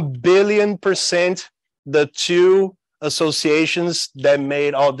 1,000,000,000% the two associations that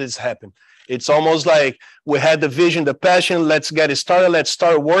made all this happen. It's almost like we had the vision, the passion. Let's get it started. Let's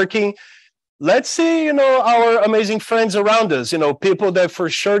start working. Let's see, our amazing friends around us, people that for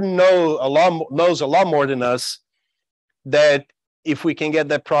sure knows a lot more than us, that if we can get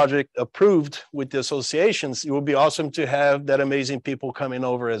that project approved with the associations, it would be awesome to have that amazing people coming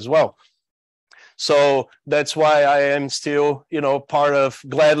over as well. So that's why I am still, part of,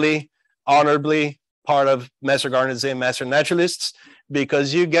 gladly, honorably, part of Master Gardeners and Master Naturalists,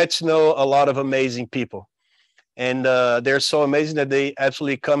 because you get to know a lot of amazing people. And they're so amazing that they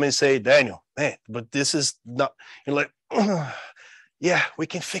absolutely come and say, Daniel, man, but this is not, yeah, we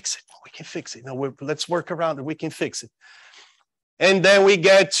can fix it. We can fix it. Let's work around it. We can fix it. And then we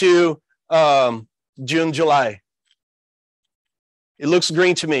get to June, July. It looks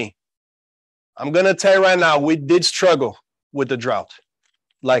green to me. I'm going to tell you right now, we did struggle with the drought.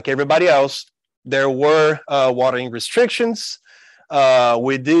 Like everybody else, there were watering restrictions.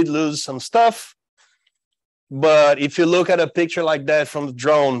 We did lose some stuff. But if you look at a picture like that from the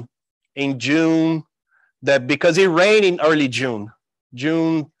drone in June, that because it rained in early June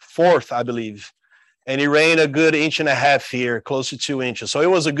 4th, I believe. And it rained a good 1.5 inches here, close to 2 inches. So it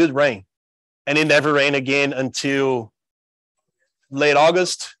was a good rain. And it never rained again until late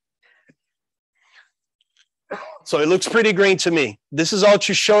August. So it looks pretty green to me. This is all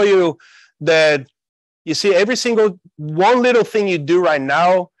to show you that, you see, every single one little thing you do right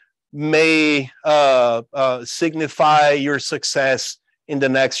now may signify your success in the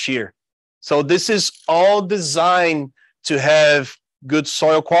next year. So this is all designed to have good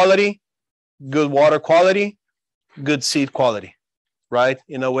soil quality, good water quality, good seed quality, right?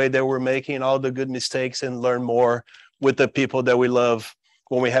 In a way that we're making all the good mistakes and learn more with the people that we love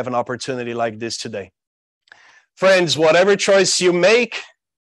when we have an opportunity like this today. Friends, whatever choice you make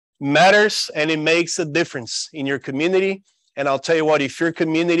matters, and it makes a difference in your community. And I'll tell you what, if your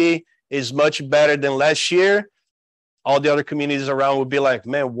community is much better than last year, all the other communities around will be like,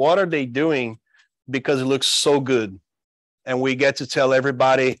 man, what are they doing? Because it looks so good. And we get to tell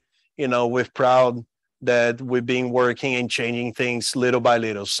everybody, with proud that we've been working and changing things little by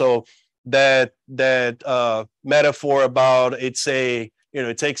little. So that metaphor about it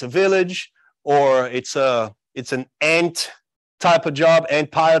takes a village, or it's an ant type of job,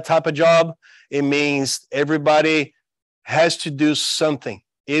 ant pile type of job. It means everybody has to do something,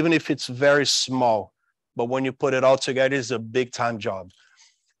 even if it's very small. But when you put it all together, it's a big time job.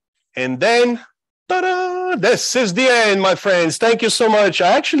 And then, ta-da, this is the end, my friends. Thank you so much.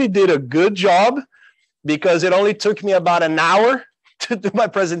 I actually did a good job because it only took me about an hour to do my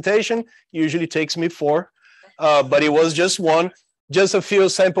presentation. Usually takes me 4, but it was just one. Just a few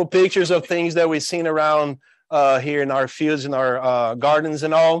sample pictures of things that we've seen around here in our fields, in our gardens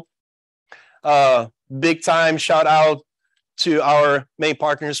and all. Big time shout out to our main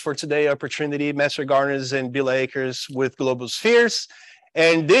partners for today, Opportunity, Master Gardeners, and Beulah Acres with Global Spheres.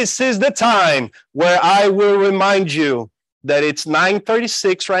 And this is the time where I will remind you that it's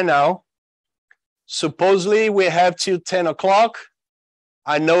 9:36 right now. Supposedly we have till 10 o'clock.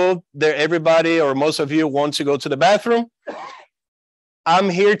 I know that everybody or most of you want to go to the bathroom. I'm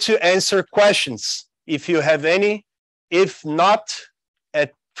here to answer questions if you have any. If not,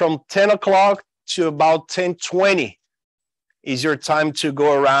 from 10 o'clock to about 10:20 is your time to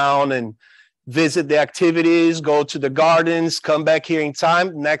go around and visit the activities, go to the gardens, come back here in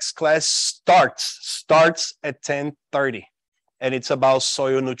time. Next class starts at 10:30, and it's about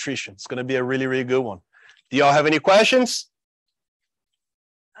soil nutrition. It's going to be a really, really good one. Do y'all have any questions?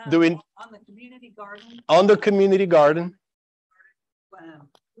 On the community garden? On the community garden.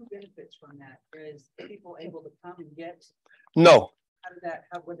 Who benefits from that? Is people able to come and get? No.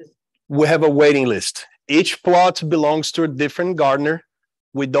 We have a waiting list. Each plot belongs to a different gardener.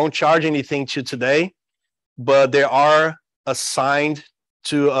 We don't charge anything to today, but they are assigned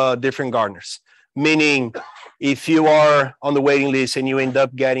to different gardeners. Meaning, if you are on the waiting list and you end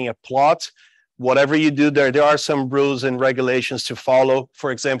up getting a plot, whatever you do there are some rules and regulations to follow.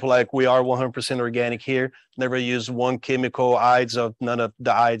 For example, like we are 100% organic here, never use one chemical ides of none of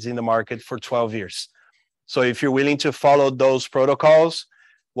the ides in the market for 12 years. So if you're willing to follow those protocols,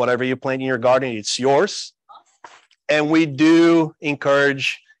 whatever you plant in your garden, it's yours. And we do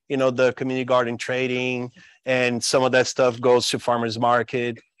encourage, the community garden trading, and some of that stuff goes to farmers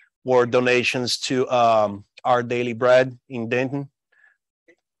market or donations to our Daily Bread in Denton.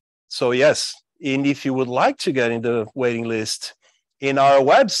 So yes, and if you would like to get in the waiting list, in our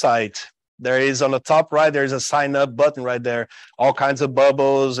website, there is on the top right, there's a sign up button right there. All kinds of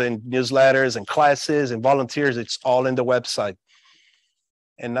bubbles and newsletters and classes and volunteers. It's all in the website.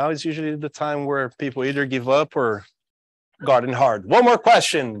 And now is usually the time where people either give up or garden hard. One more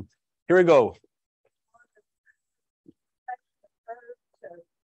question. Here we go.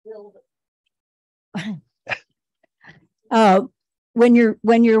 When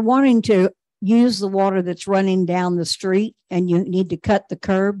you're wanting to use the water that's running down the street and you need to cut the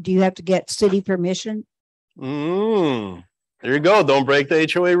curb, do you have to get city permission? There you go. Don't break the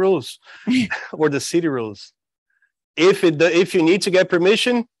HOA rules or the city rules. If you need to get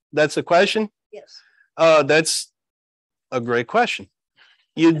permission, that's a question. Yes. That's a great question.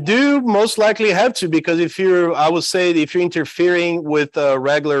 You do most likely have to, because I would say if you're interfering with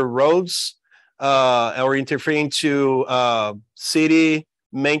regular roads or interfering to city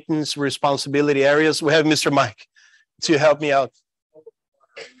maintenance responsibility areas, we have Mr. Mike to help me out.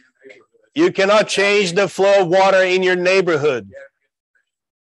 You cannot change the flow of water in your neighborhood.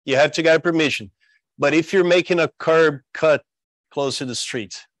 You have to get permission. But if you're making a curb cut close to the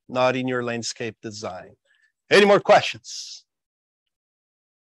street, not in your landscape design. Any more questions?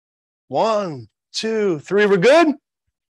 1, 2, 3, we're good?